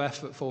lot of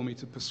effort for me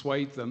to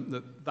persuade them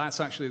that that's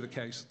actually the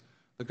case.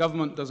 The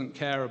government doesn't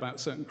care about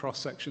certain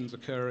cross-sections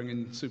occurring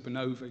in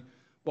supernovae.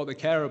 What they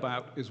care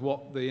about is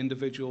what the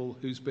individual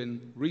who's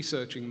been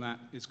researching that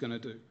is going to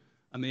do,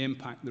 and the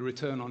impact, the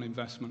return on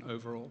investment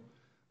overall.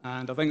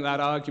 And I think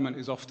that argument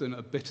is often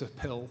a bitter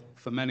pill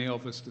for many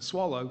of us to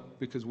swallow,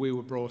 because we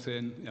were brought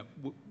in,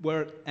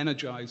 we're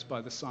energized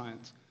by the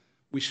science.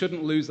 We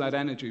shouldn't lose that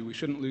energy, we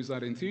shouldn't lose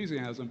that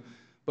enthusiasm,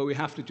 but we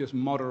have to just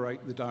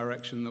moderate the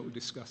direction that we're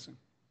discussing.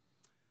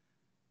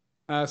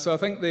 So I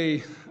think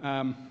the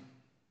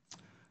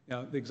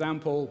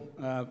example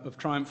of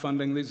Triumph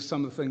funding, these are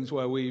some of the things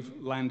where we've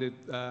landed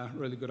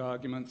really good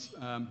arguments.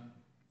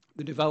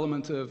 The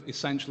development of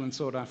essential and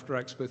sought-after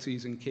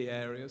expertise in key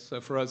areas.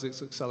 So for us,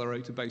 it's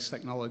accelerator-based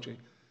technology.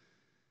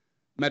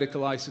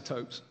 Medical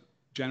isotopes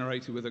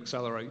generated with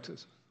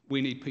accelerators. We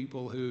need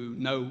people who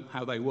know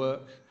how they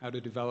work, how to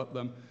develop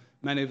them.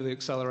 Many of the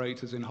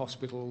accelerators in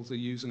hospitals are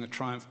using a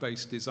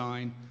Triumph-based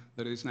design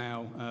that is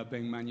now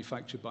being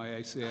manufactured by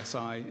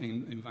ACSI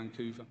in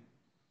Vancouver.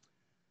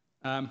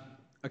 A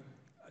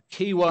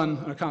key one,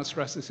 and I can't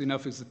stress this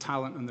enough, is the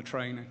talent and the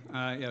training.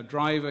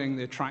 Driving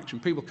the attraction.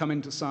 People come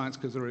into science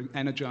because they're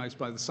energized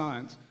by the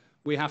science.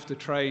 We have to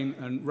train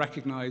and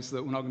recognize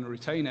that we're not going to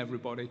retain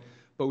everybody,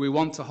 but we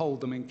want to hold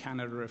them in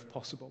Canada if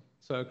possible.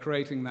 So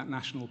creating that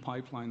national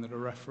pipeline that I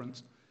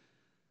referenced.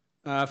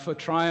 For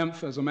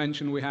Triumph, as I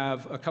mentioned, we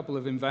have a couple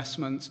of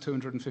investments,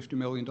 $250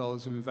 million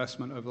of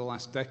investment over the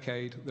last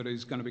decade that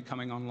is going to be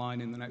coming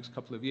online in the next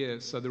couple of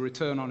years. So the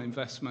return on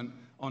investment,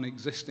 on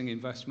existing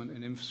investment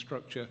in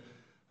infrastructure,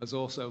 has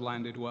also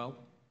landed well,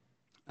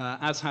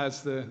 as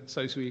has the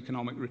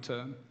socioeconomic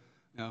return.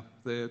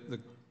 The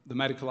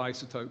medical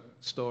isotope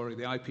story,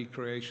 the IP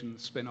creation, the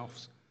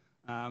spin-offs,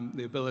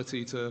 the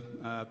ability to,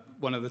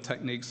 one of the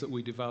techniques that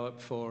we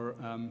developed for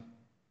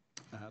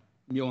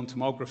muon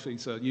tomography,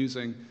 so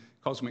using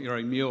cosmic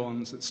ray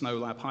muons that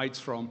SNOLAB hides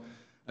from,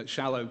 at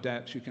shallow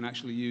depths, you can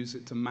actually use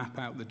it to map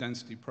out the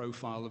density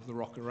profile of the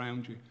rock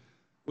around you,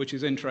 which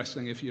is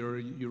interesting if you're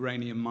a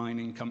uranium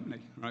mining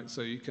company, right?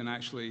 So you can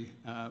actually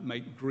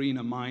make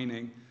greener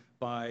mining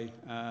by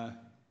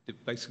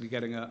basically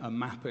getting a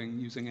mapping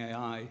using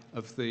AI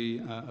of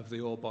the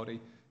ore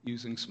body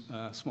using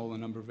a smaller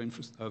number of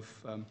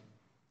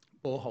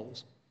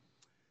boreholes.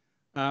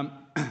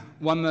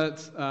 One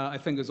that I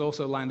think has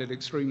also landed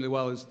extremely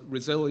well is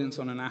resilience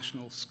on a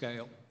national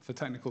scale for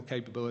technical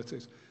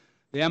capabilities.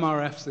 The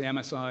MRFs, the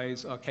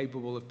MSIs, are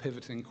capable of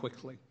pivoting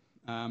quickly.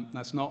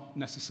 That's not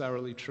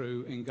necessarily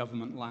true in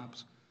government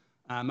labs.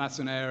 And that's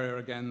an area,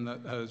 again,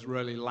 that has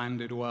really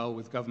landed well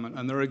with government.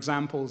 And there are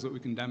examples that we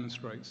can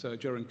demonstrate. So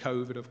during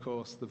COVID, of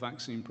course, the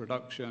vaccine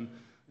production,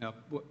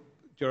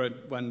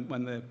 when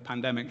the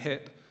pandemic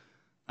hit,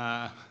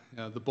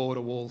 the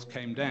border walls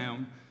came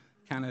down.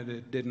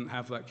 Canada didn't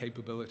have that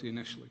capability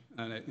initially,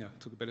 and it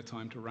took a bit of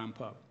time to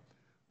ramp up.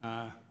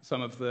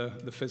 Some of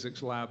the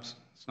physics labs,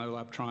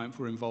 SNOLAB, Triumph,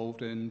 were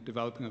involved in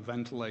developing a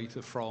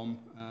ventilator from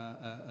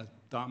a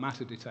dark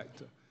matter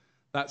detector.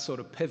 That sort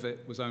of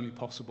pivot was only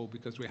possible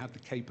because we had the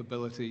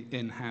capability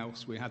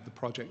in-house, we had the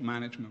project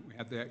management, we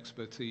had the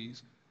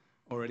expertise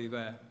already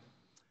there.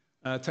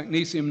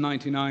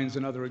 Technetium-99 is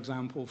another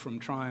example from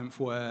Triumph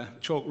where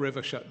Chalk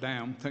River shut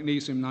down.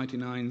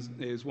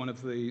 Technetium-99 is one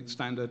of the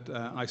standard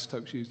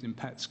isotopes used in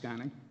PET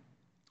scanning.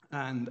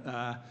 And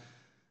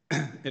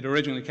it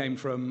originally came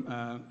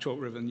from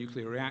Chalk River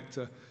nuclear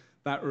reactor.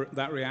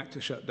 That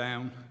reactor shut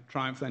down.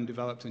 Triumph then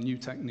developed a new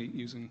technique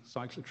using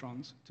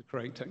cyclotrons to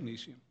create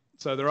technetium.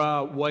 So there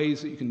are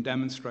ways that you can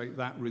demonstrate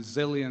that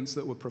resilience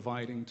that we're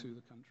providing to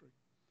the country.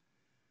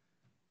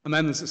 And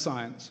then there's the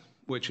science,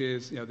 which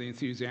is the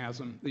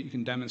enthusiasm that you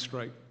can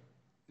demonstrate.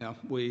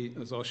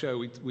 As I'll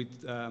show,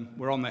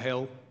 we're on the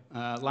Hill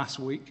last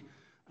week,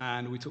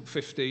 and we took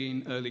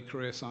 15 early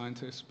career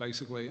scientists,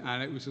 basically,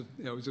 and it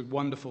was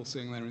wonderful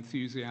seeing their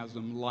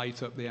enthusiasm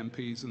light up the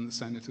MPs and the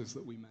senators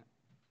that we met.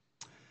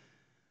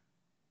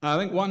 I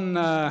think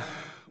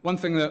one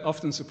thing that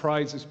often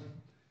surprises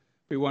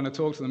people when I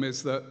talk to them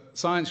is that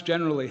science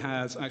generally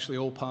has actually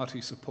all-party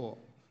support.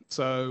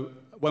 So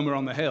when we're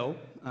on the Hill,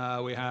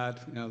 we had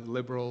the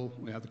Liberal,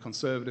 we had the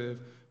Conservative,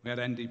 we had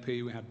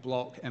NDP, we had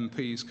Bloc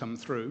MPs come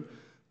through,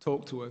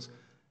 talk to us.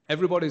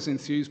 Everybody's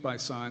enthused by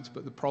science,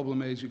 but the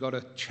problem is you've got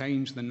to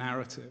change the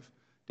narrative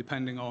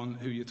depending on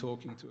who you're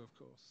talking to, of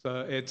course.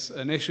 So it's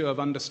an issue of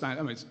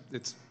understanding. I mean,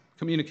 it's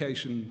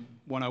communication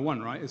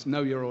 101, right? It's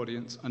know your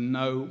audience and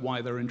know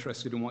why they're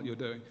interested in what you're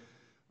doing.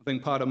 I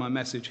think part of my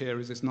message here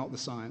is it's not the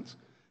science,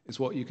 it's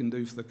what you can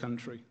do for the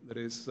country that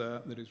is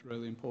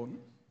really important.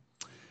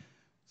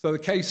 So the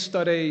case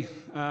study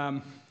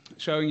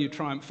showing you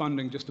Triumph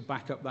funding, just to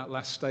back up that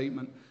last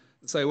statement.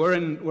 So we're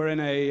in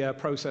a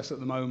process at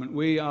the moment.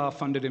 We are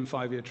funded in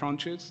 5-year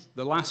tranches.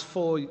 The last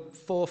four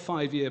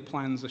 5-year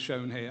plans are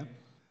shown here,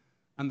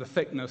 and the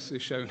thickness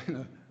is shown in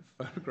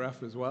a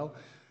photograph as well.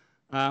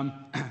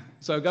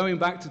 So going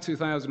back to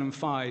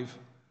 2005,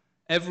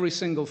 every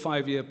single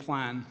 5-year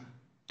plan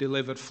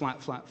delivered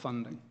flat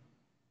funding.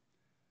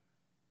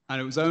 And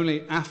it was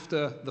only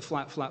after the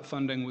flat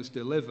funding was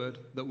delivered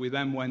that we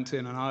then went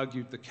in and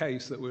argued the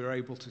case that we were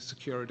able to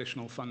secure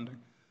additional funding.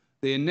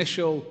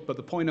 But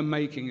the point I'm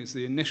making is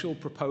the initial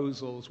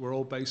proposals were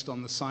all based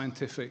on the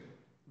scientific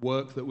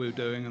work that we were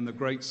doing and the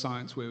great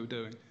science we were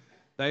doing.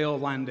 They all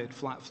landed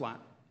flat.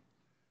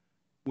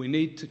 We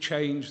need to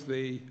change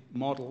the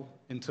model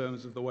in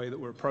terms of the way that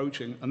we're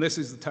approaching, and this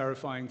is the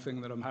terrifying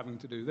thing that I'm having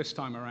to do this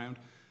time around.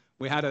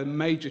 We had a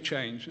major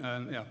change,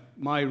 and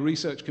my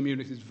research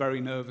community is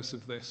very nervous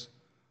of this.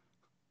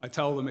 I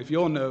tell them, if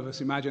you're nervous,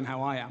 imagine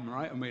how I am,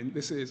 right? I mean,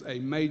 this is a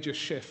major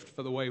shift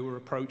for the way we're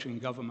approaching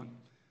government.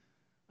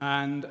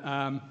 And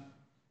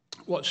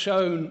what's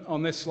shown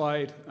on this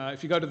slide,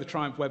 if you go to the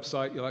Triumph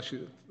website,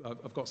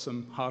 I've got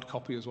some hard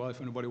copy as well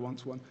if anybody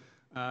wants one.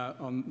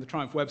 On the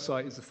Triumph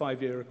website is the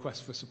 5-year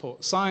request for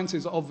support. Science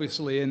is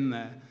obviously in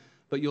there,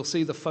 but you'll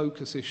see the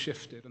focus is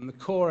shifted. And the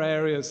core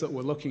areas that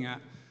we're looking at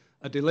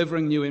are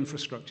delivering new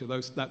infrastructure,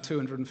 that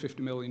 $250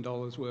 million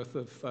worth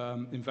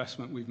of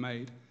investment we've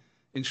made,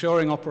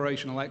 ensuring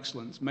operational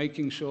excellence,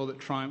 making sure that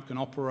Triumph can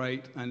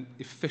operate and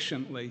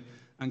efficiently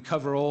and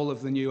cover all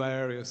of the new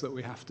areas that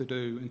we have to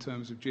do in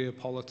terms of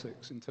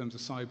geopolitics, in terms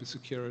of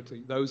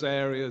cybersecurity, those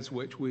areas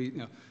which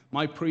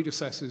my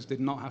predecessors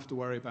did not have to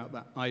worry about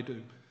that. I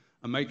do.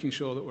 And making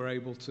sure that we're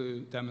able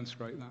to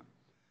demonstrate that.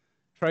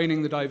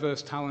 Training the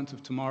diverse talent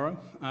of tomorrow,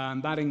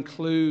 and that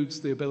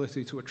includes the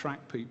ability to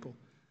attract people.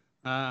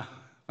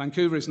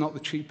 Vancouver is not the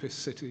cheapest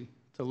city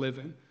to live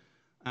in,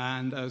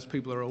 and as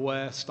people are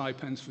aware,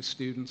 stipends for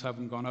students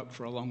haven't gone up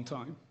for a long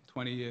time,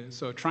 20 years.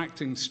 So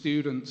attracting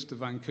students to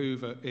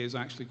Vancouver is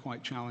actually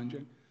quite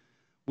challenging.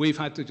 We've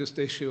had to just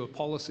issue a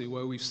policy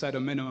where we've set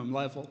a minimum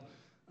level,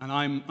 and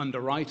I'm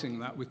underwriting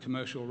that with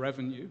commercial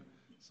revenue.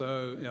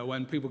 So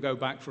when people go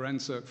back for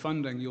NSERC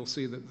funding, you'll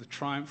see that the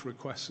Triumph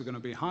requests are going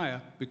to be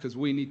higher because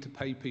we need to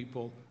pay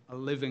people a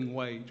living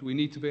wage. We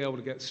need to be able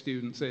to get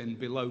students in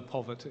below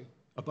poverty,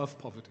 above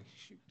poverty.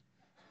 Shoot.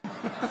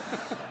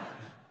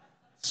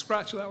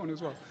 Scratch that one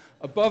as well.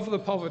 Above the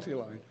poverty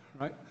line,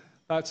 right?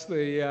 That's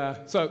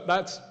so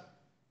that's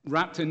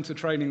wrapped into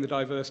training the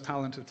diverse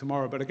talent of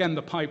tomorrow. But again,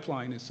 the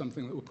pipeline is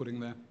something that we're putting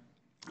there.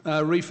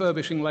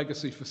 Refurbishing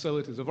legacy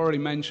facilities. I've already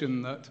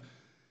mentioned that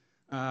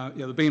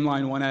the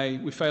Beamline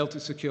 1A, we failed to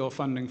secure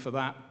funding for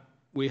that.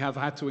 We have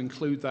had to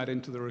include that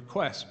into the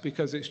request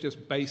because it's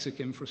just basic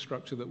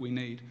infrastructure that we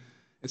need.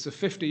 It's a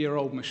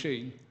 50-year-old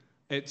machine.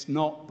 It's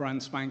not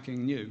brand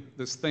spanking new.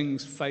 There's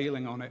things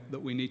failing on it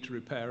that we need to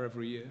repair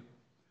every year.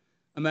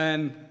 And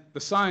then the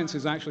science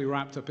is actually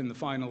wrapped up in the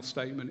final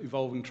statement,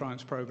 evolving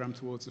Triumph's program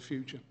towards the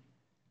future.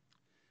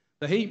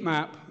 The heat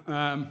map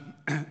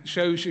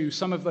shows you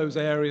some of those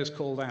areas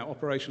called out: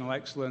 operational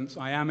excellence.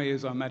 IAMI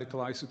is our medical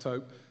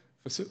isotope.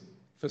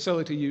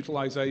 Facility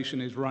utilization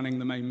is running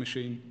the main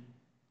machine.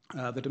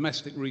 The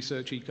domestic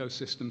research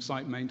ecosystem,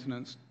 site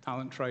maintenance,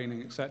 talent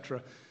training,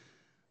 etc.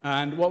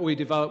 And what we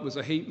developed was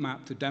a heat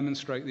map to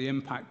demonstrate the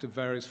impact of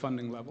various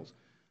funding levels.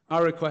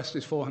 Our request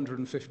is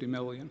 $450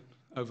 million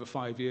over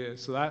 5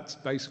 years. So that's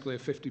basically a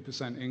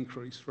 50%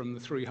 increase from the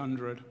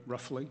 300,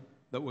 roughly,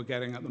 that we're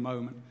getting at the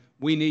moment.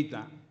 We need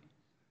that.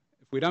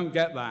 If we don't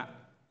get that,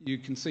 you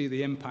can see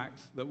the impact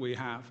that we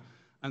have.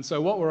 And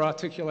so what we're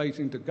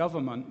articulating to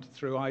government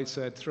through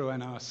ISED, through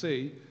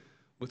NRC,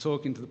 we're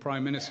talking to the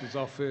Prime Minister's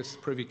office,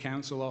 Privy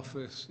Council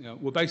office.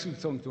 We're basically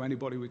talking to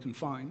anybody we can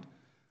find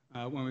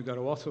when we go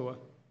to Ottawa,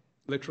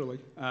 literally.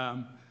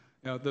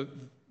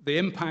 The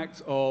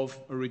impact of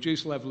a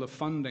reduced level of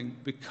funding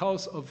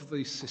because of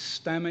the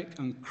systemic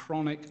and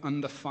chronic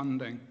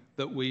underfunding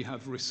that we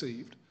have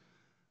received.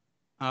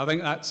 I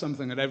think that's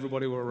something that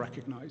everybody will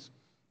recognize.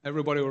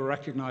 Everybody will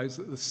recognize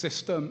that the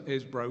system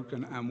is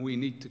broken and we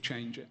need to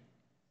change it.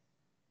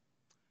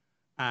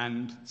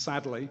 And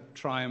sadly,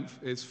 Triumph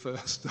is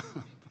first up.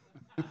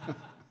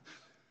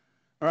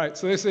 All right,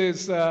 so this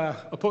is, I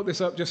put this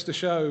up just to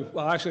show,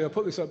 well, actually, I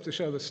put this up to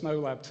show the Snow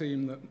Lab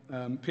team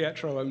that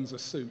Pietro owns a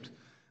suit.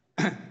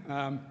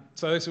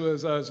 So this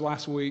was us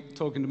last week,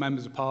 talking to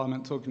members of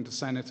Parliament, talking to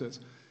senators.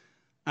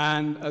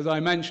 And as I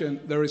mentioned,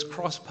 there is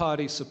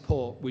cross-party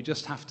support. We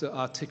just have to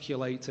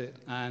articulate it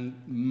and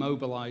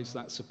mobilize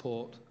that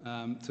support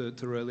to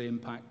really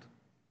impact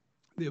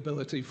the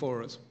ability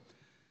for us.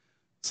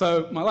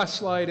 So my last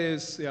slide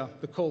is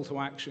the call to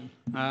action.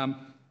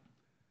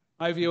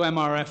 I view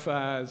MRF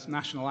as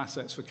national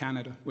assets for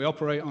Canada. We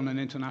operate on an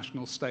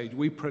international stage.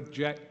 We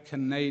project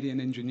Canadian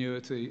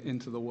ingenuity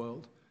into the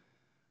world.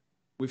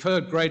 We've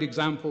heard great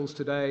examples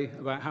today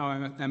about how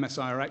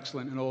MSI are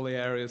excellent in all the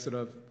areas that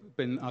I've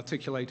been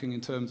articulating in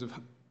terms of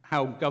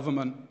how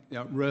government,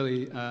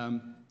 really,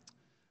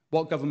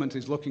 what government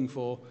is looking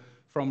for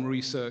from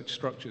research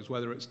structures,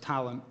 whether it's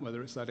talent,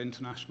 whether it's that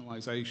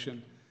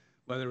internationalization,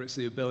 whether it's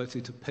the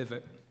ability to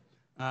pivot.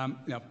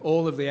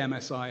 All of the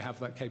MSI have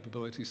that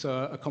capability.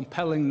 So a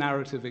compelling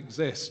narrative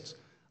exists.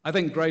 I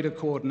think greater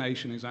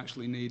coordination is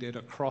actually needed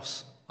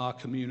across our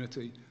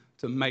community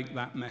to make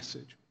that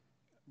message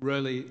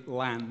really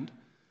land.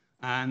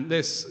 And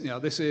this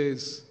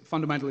is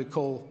fundamentally a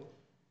call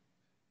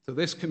to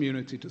this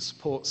community to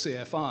support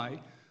CFI,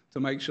 to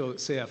make sure that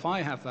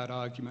CFI have that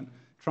argument.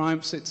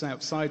 Triumph sits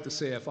outside the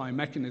CFI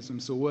mechanism,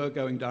 so we're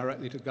going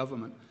directly to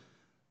government.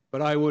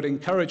 But I would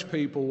encourage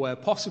people, where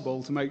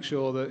possible, to make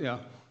sure that,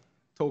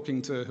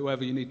 talking to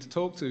whoever you need to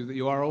talk to, that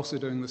you are also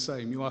doing the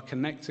same. You are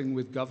connecting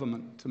with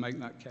government to make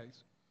that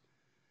case.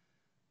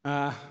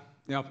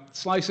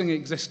 Slicing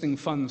existing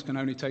funds can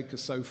only take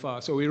us so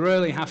far. So we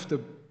really have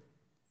to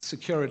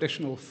secure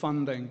additional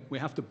funding. We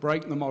have to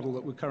break the model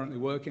that we're currently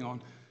working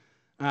on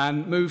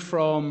and move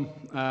from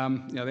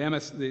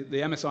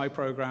the MSI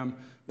program.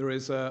 There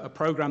is a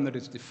program that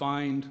is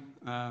defined.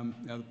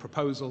 The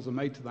proposals are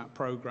made to that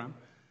program.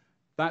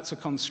 That's a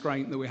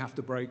constraint that we have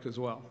to break as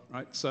well,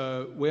 right?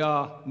 So we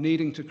are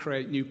needing to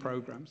create new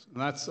programs.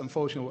 And that's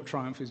unfortunately what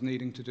Triumph is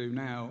needing to do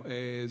now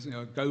is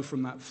go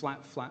from that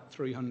flat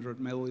 300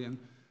 million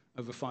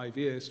over 5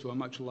 years to a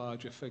much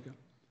larger figure.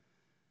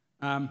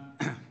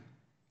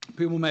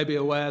 People may be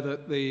aware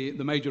that the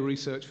major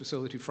research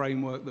facility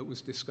framework that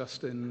was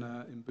discussed in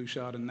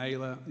Bouchard and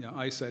Naylor,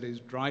 ICED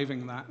is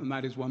driving that, and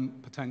that is one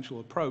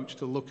potential approach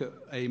to look at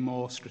a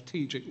more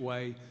strategic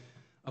way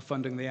of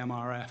funding the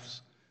MRFs.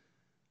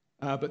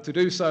 But to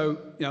do so,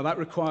 that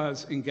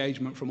requires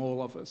engagement from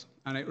all of us,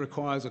 and it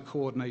requires a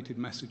coordinated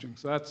messaging.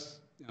 So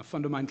that's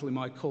fundamentally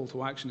my call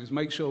to action, is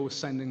make sure we're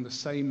sending the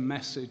same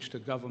message to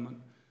government.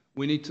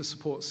 We need to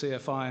support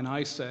CFI and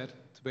ICED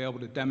to be able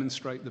to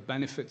demonstrate the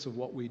benefits of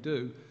what we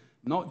do,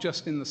 not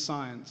just in the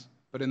science,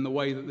 but in the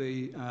way that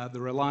the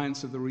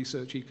reliance of the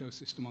research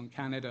ecosystem on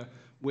Canada,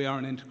 we are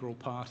an integral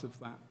part of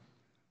that.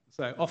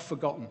 So oft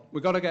forgotten.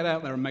 We've got to get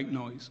out there and make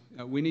noise.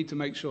 We need to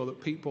make sure that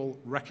people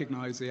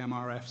recognize the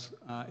MRFs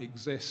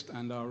exist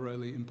and are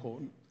really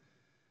important.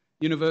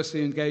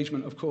 University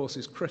engagement, of course,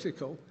 is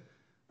critical.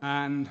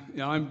 And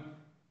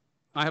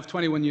I have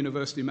 21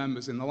 university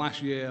members. In the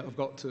last year, I've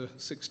got to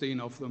 16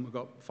 of them. I've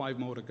got 5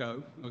 more to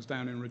go. I was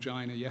down in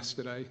Regina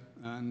yesterday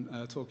and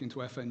talking to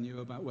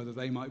FNU about whether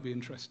they might be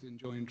interested in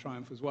joining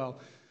Triumph as well.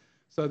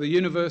 So the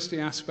university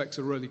aspects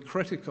are really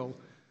critical.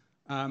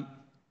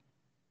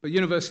 But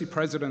university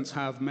presidents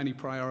have many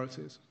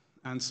priorities.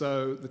 And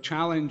so the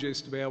challenge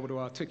is to be able to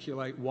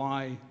articulate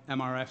why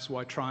MRFs,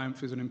 why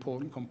Triumph is an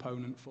important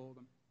component for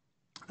them.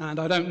 And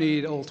I don't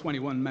need all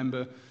 21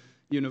 member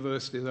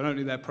universities. I don't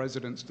need their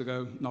presidents to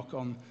go knock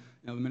on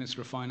the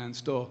Minister of Finance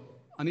door.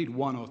 I need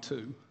 1 or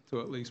 2 to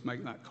at least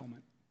make that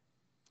comment.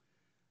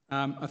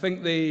 I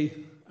think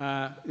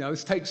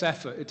this takes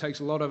effort. It takes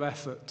a lot of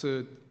effort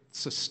to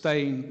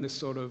sustain this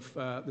sort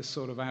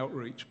of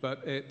outreach,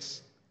 but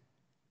it's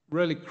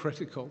really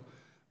critical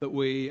that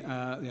we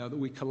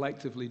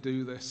collectively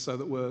do this so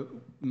that we're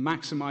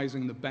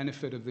maximizing the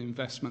benefit of the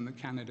investment that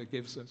Canada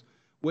gives us,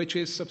 which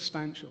is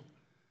substantial.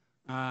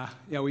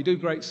 We do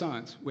great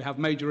science. We have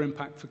major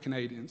impact for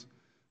Canadians.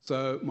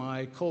 So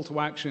my call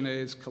to action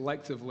is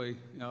collectively,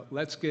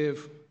 let's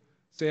give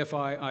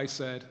CFI,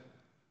 ICED,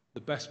 the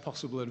best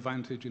possible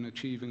advantage in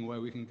achieving where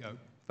we can go.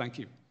 Thank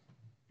you.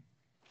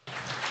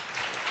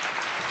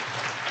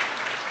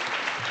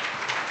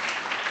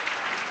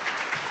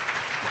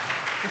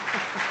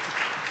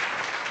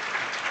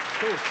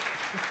 Cool.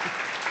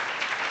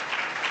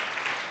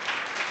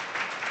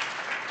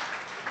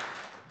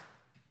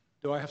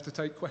 Do I have to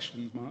take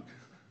questions, Mark?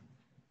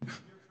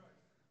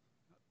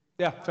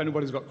 Yeah, if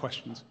anybody's got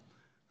questions,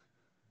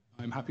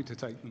 I'm happy to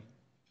take them.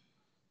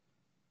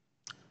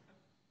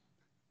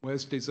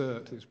 Where's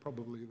dessert is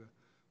probably the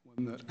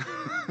one that...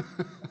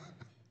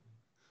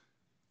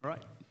 All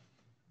right.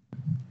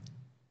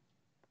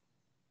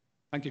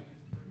 Thank you.